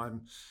it,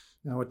 I'm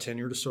now a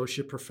tenured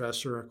associate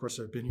professor. Of course,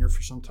 I've been here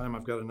for some time.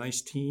 I've got a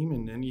nice team.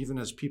 And then even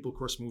as people, of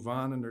course, move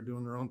on and they're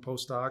doing their own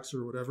postdocs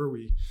or whatever,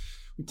 we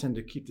tend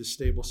to keep this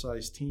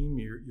stable-sized team.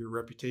 Your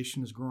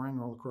reputation is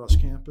growing all across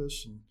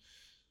campus. And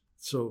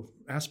so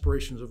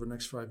aspirations over the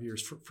next 5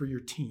 years for your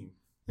team.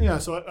 Yeah,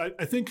 so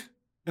I think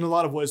in a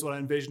lot of ways what I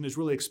envision is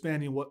really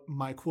expanding what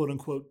my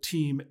quote-unquote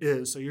team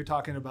is. So you're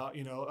talking about,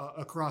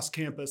 across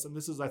campus. And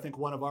this is, I think,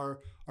 one of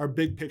our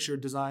big picture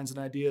designs and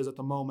ideas at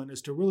the moment,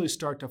 is to really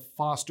start to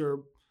foster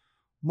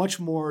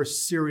much more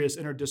serious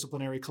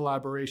interdisciplinary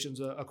collaborations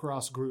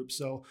across groups.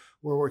 So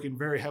we're working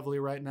very heavily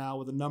right now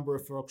with a number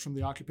of folks from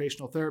the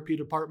occupational therapy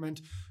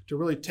department to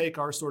really take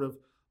our sort of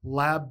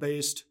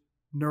lab-based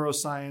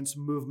neuroscience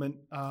movement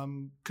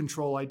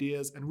control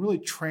ideas and really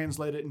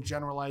translate it and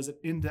generalize it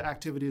into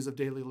activities of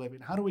daily living.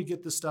 How do we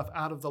get this stuff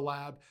out of the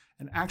lab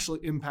and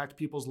actually impact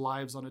people's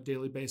lives on a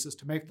daily basis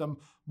to make them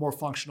more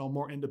functional,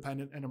 more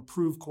independent, and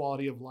improve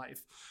quality of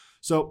life?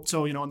 So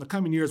in the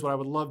coming years, what I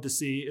would love to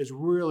see is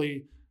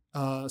really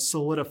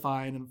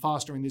solidifying and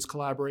fostering these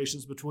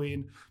collaborations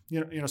between,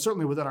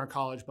 certainly within our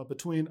college, but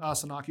between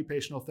us and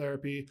occupational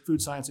therapy,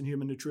 food science and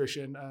human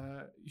nutrition,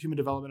 human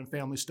development and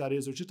family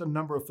studies. There's just a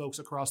number of folks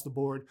across the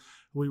board.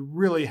 We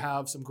really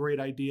have some great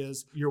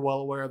ideas. You're well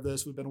aware of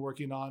this. We've been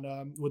working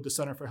on, with the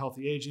Center for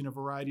Healthy Aging, a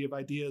variety of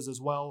ideas as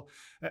well.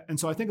 And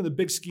so I think in the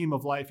big scheme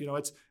of life,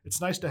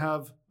 it's nice to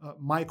have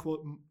my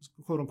quote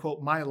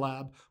unquote my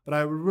lab, but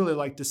I would really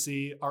like to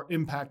see our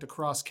impact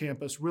across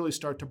campus really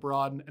start to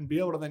broaden and be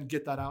able to then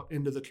get that out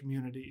into the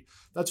community.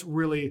 That's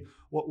really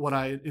what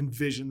I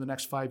envision the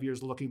next 5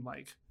 years looking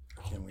like.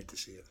 I can't wait to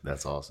see it.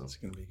 That's awesome. It's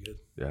going to be good.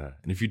 Yeah.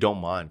 And if you don't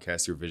mind,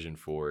 cast your vision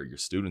for your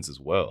students as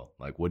well.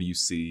 Like, what do you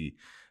see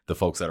the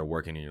folks that are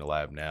working in your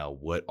lab now,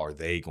 what are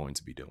they going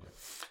to be doing?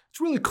 It's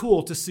really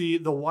cool to see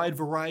the wide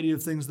variety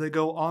of things they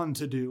go on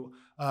to do.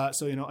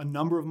 So, a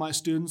number of my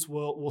students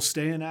will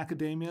stay in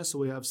academia. So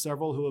we have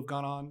several who have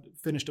gone on,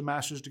 finished a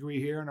master's degree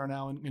here and are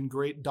now in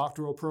great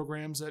doctoral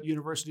programs at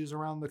universities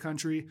around the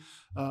country.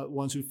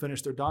 Ones who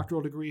finished their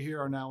doctoral degree here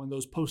are now in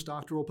those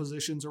postdoctoral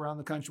positions around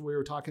the country we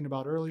were talking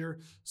about earlier.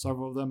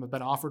 Several of them have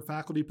been offered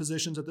faculty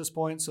positions at this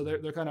point. So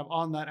they're kind of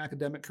on that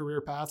academic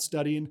career path,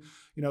 studying,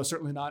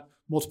 certainly not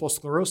multiple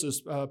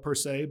sclerosis per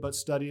se, but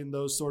studying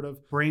those sort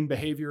of brain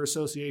behavior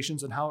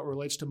associations and how it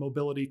relates to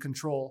mobility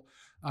control.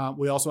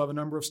 We also have a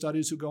number of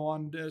studies who go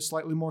on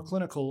slightly more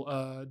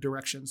clinical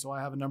directions. So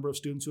I have a number of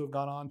students who have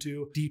gone on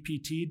to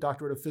DPT,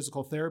 Doctorate of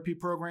Physical Therapy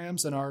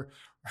programs, and are,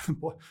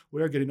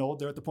 we are getting old.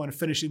 They're at the point of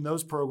finishing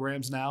those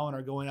programs now and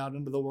are going out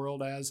into the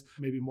world as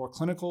maybe more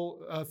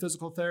clinical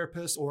physical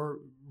therapists or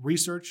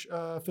research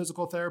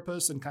physical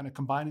therapists and kind of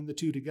combining the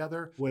two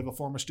together. We have a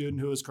former student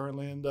who is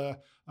currently in the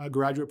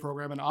graduate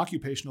program in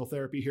occupational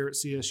therapy here at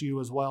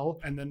CSU as well.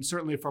 And then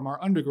certainly from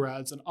our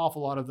undergrads, an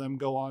awful lot of them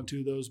go on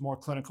to those more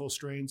clinical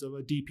strains of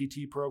a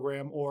DPT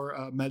program or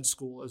med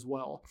school as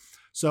well.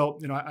 So,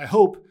 I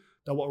hope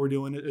that what we're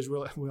doing is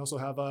really, we also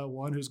have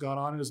one who's gone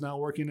on and is now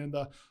working in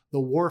the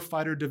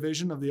Warfighter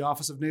Division of the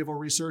Office of Naval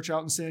Research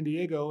out in San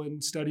Diego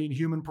and studying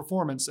human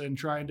performance and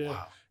trying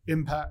to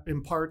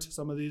impart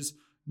some of these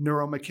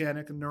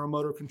neuromechanic and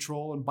neuromotor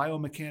control and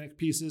biomechanic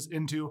pieces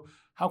into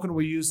how can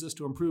we use this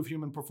to improve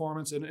human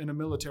performance in a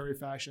military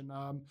fashion.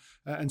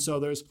 And so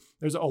there's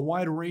a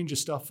wide range of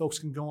stuff folks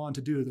can go on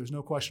to do. There's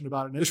no question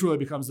about it. And this really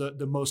becomes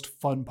the most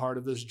fun part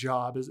of this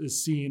job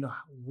is seeing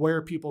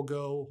where people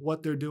go,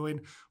 what they're doing.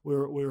 We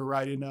were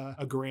writing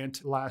a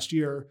grant last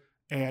year,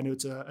 and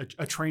it's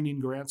a training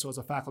grant. So as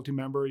a faculty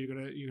member, you're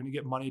gonna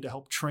get money to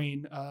help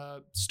train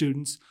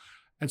students.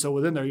 And so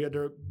within there, you had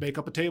to make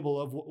up a table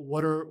of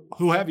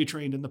who have you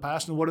trained in the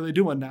past and what are they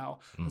doing now?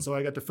 And so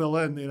I got to fill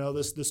in,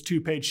 this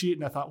 2-page sheet,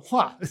 and I thought,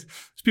 wow, these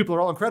people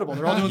are all incredible.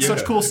 They're all doing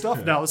such cool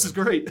stuff now. This is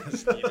great.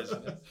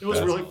 It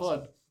was really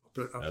fun.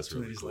 But opportunities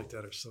really cool. like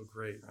that are so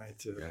great, right?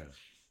 To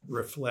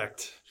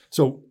reflect.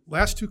 So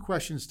last two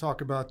questions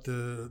talk about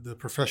the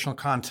professional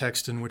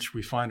context in which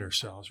we find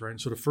ourselves, right?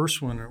 And so the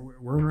first one,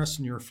 we're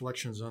interested in your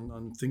reflections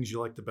on things you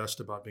like the best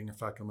about being a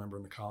faculty member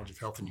in the College of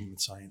Health and Human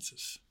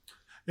Sciences.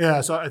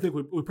 Yeah, so I think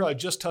we probably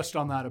just touched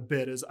on that a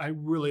bit. Is I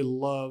really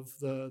love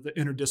the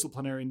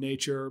interdisciplinary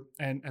nature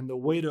and the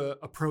way to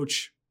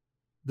approach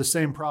the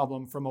same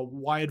problem from a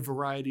wide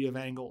variety of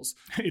angles.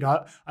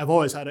 I've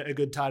always had a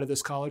good tie to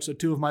this college. So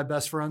two of my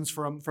best friends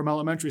from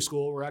elementary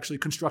school were actually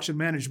construction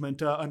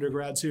management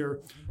undergrads here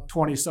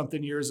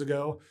 20-something years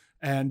ago.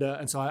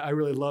 And so I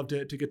really love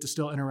to get to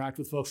still interact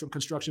with folks from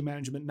construction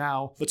management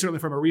now. But certainly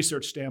from a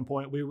research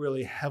standpoint, we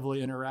really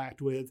heavily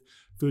interact with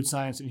food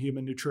science and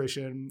human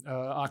nutrition,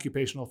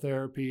 occupational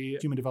therapy,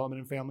 human development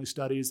and family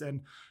studies.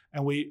 And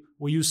we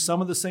use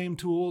some of the same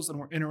tools and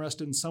we're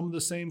interested in some of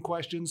the same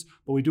questions,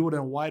 but we do it in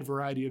a wide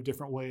variety of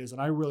different ways. And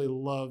I really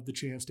love the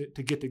chance to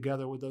get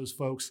together with those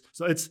folks.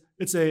 So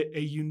it's a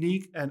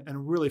unique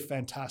and really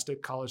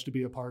fantastic college to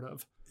be a part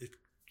of. It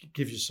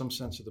gives you some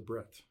sense of the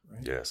breadth,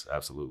 right? Yes,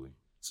 absolutely.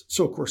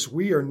 So, of course,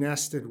 we are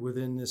nested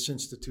within this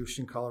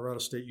institution, Colorado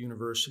State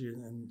University,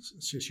 and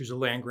CSU is a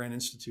land-grant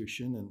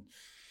institution.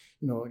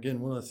 And, again,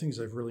 one of the things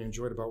I've really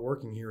enjoyed about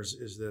working here is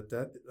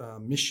that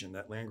mission,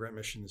 that land-grant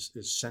mission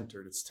is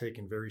centered. It's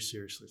taken very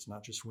seriously. It's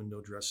not just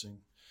window dressing.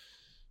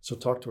 So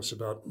talk to us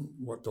about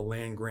what the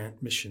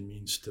land-grant mission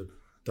means to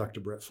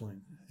Dr. Brett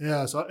Fling.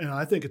 Yeah, so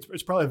I think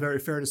it's probably very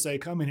fair to say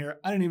coming here,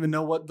 I didn't even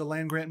know what the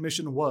land-grant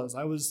mission was.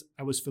 I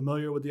was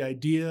familiar with the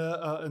idea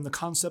and the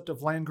concept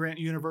of land-grant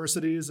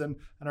universities and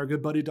our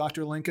good buddy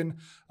Dr. Lincoln,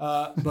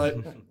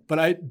 but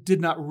I did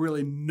not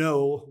really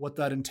know what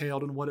that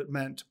entailed and what it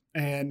meant.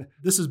 And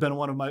this has been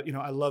one of my,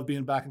 I love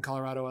being back in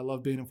Colorado. I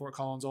love being in Fort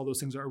Collins. All those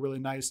things are really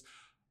nice.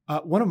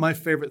 One of my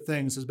favorite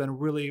things has been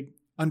really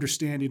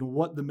understanding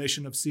what the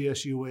mission of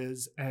CSU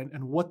is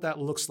and what that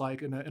looks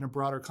like in a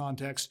broader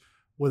context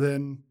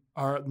within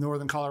our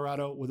northern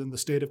Colorado, within the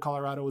state of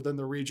Colorado, within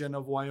the region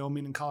of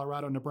Wyoming and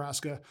Colorado,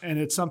 Nebraska. And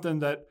it's something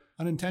that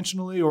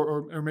unintentionally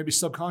or maybe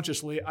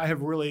subconsciously, I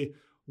have really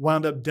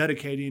wound up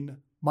dedicating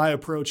my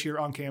approach here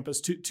on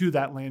campus to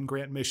that land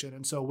grant mission.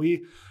 And so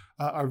we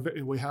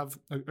have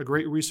a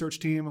great research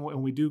team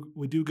and we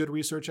do good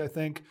research, I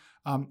think.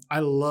 I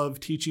love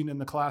teaching in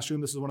the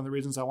classroom. This is one of the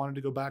reasons I wanted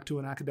to go back to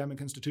an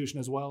academic institution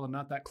as well and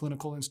not that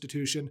clinical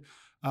institution.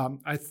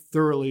 I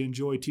thoroughly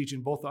enjoy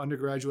teaching both the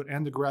undergraduate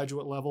and the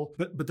graduate level.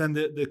 But then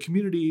the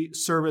community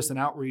service and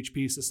outreach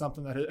piece is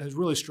something that has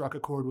really struck a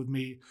chord with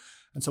me.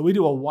 And so we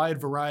do a wide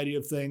variety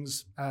of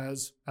things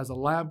as a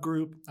lab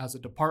group, as a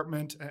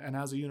department, and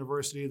as a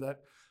university that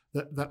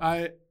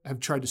have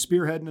tried to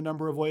spearhead in a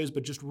number of ways,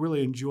 but just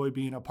really enjoy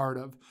being a part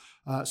of.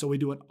 So we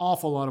do an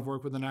awful lot of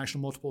work with the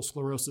National Multiple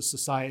Sclerosis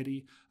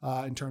Society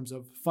in terms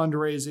of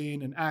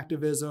fundraising and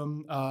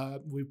activism.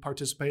 We've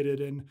participated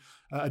in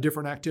a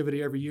different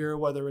activity every year,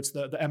 whether it's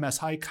the MS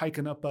hike,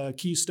 hiking up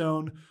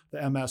Keystone,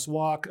 the MS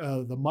walk,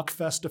 the Muck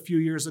Fest a few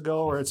years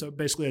ago, where it's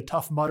basically a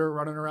Tough Mudder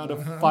running around a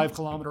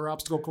 5-kilometer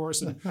obstacle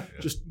course and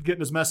just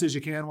getting as messy as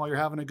you can while you're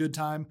having a good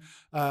time.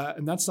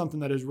 And that's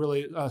something that has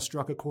really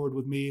struck a chord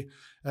with me.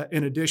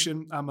 In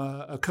addition, I'm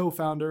a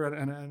co-founder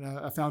and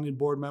a founding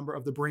board member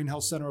of the Brain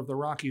Health Center of the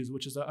Rockies,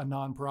 which is a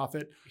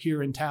nonprofit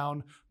here in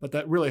town, but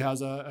that really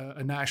has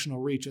a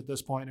national reach at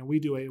this point. And we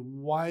do a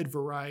wide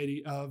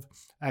variety of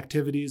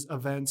activities,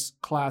 events,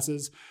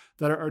 classes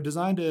that are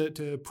designed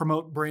to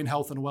promote brain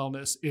health and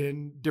wellness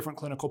in different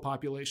clinical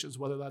populations,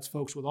 whether that's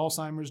folks with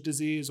Alzheimer's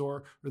disease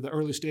or the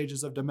early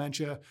stages of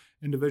dementia,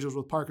 individuals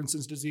with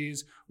Parkinson's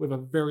disease. We have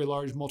a very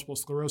large multiple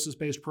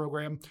sclerosis-based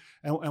program,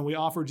 and we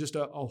offer just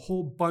a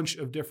whole bunch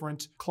of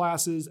different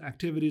classes,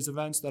 activities,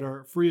 events that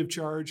are free of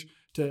charge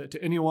to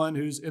anyone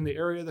who's in the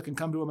area that can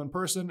come to them in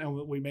person,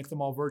 and we make them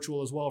all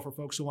virtual as well for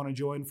folks who want to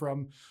join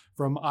from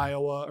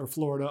Iowa or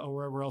Florida or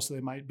wherever else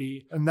they might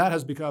be. And that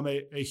has become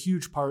a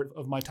huge part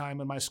of my time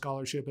and my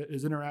scholarship,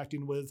 is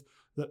interacting with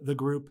the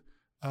group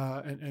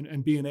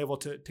and being able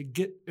to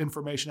get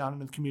information out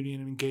into the community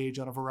and engage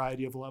on a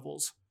variety of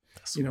levels.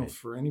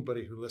 For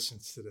anybody who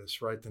listens to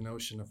this, right, the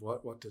notion of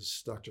what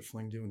does Dr.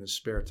 Fling do in his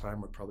spare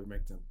time would probably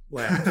make them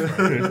laugh.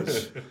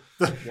 Right?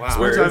 Wow.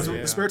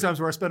 Spare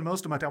time's where I spend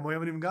most of my time. We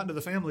haven't even gotten to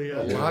the family yet.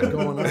 A lot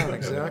going on,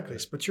 exactly.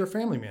 But you're a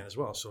family man as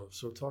well. So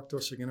talk to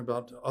us again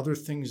about other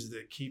things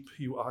that keep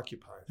you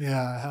occupied.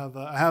 Yeah,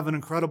 I have an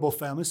incredible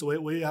family. So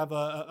we have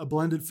a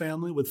blended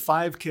family with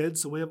 5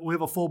 kids. So we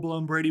have a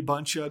full-blown Brady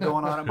bunch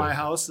going on at my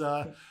house.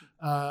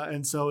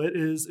 And so it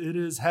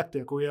is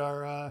hectic. We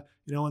are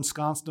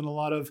ensconced in a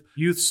lot of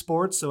youth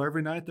sports. So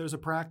every night there's a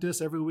practice.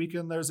 Every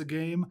weekend there's a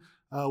game.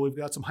 We've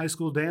got some high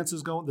school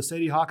dances going. The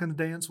Sadie Hawkins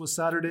dance was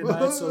Saturday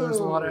night, so there's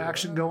a lot of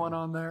action going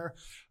on there.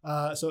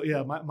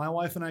 My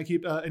wife and I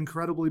keep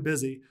incredibly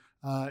busy.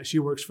 She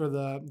works for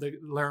the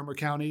Larimer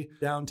County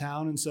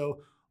downtown, and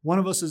so one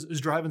of us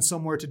is driving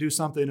somewhere to do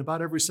something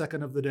about every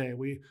second of the day.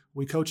 We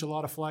coach a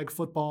lot of flag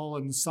football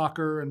and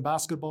soccer and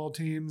basketball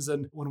teams,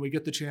 and when we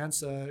get the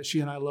chance, she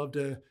and I love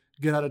to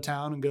get out of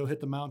town and go hit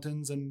the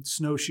mountains and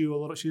snowshoe a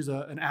little. She's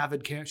an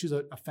avid camper. She's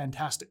a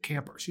fantastic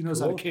camper. She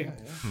knows how to camp.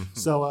 Yeah.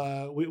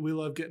 So we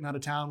love getting out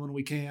of town when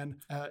we can.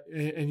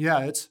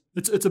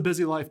 It's a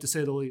busy life, to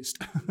say the least.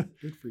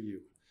 Good for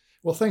you.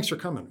 Well, thanks for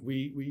coming.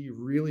 We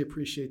really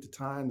appreciate the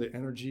time, the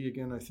energy.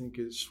 Again, I think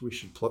we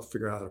should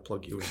figure out how to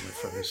plug you in, my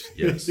friends.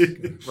 Yes.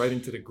 Right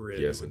into the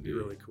grid. Yes, it would indeed. be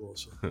really cool.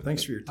 So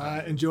thanks for your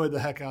time. I enjoyed the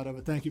heck out of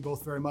it. Thank you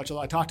both very much.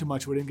 I talked too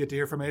much. We didn't get to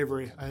hear from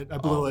Avery. I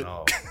blew it.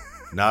 No.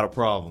 Not a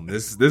problem.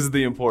 This is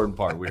the important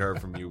part. We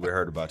heard from you. We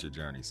heard about your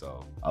journey.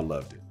 So I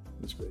loved it.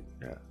 That's great.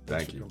 Yeah.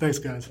 Thank you. Thanks,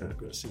 guys. Good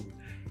to see you.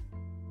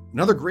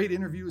 Another great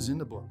interview is in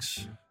the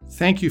books.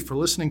 Thank you for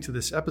listening to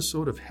this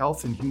episode of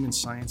Health and Human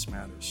Science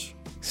Matters.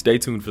 Stay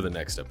tuned for the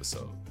next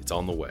episode. It's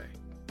on the way.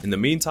 In the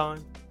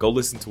meantime, go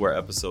listen to our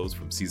episodes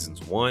from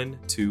seasons 1,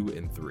 2,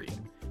 and 3.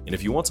 And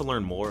if you want to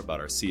learn more about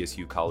our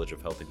CSU College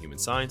of Health and Human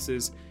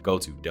Sciences, go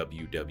to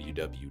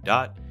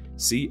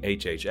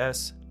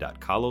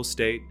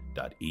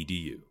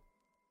www.chhs.colostate.edu.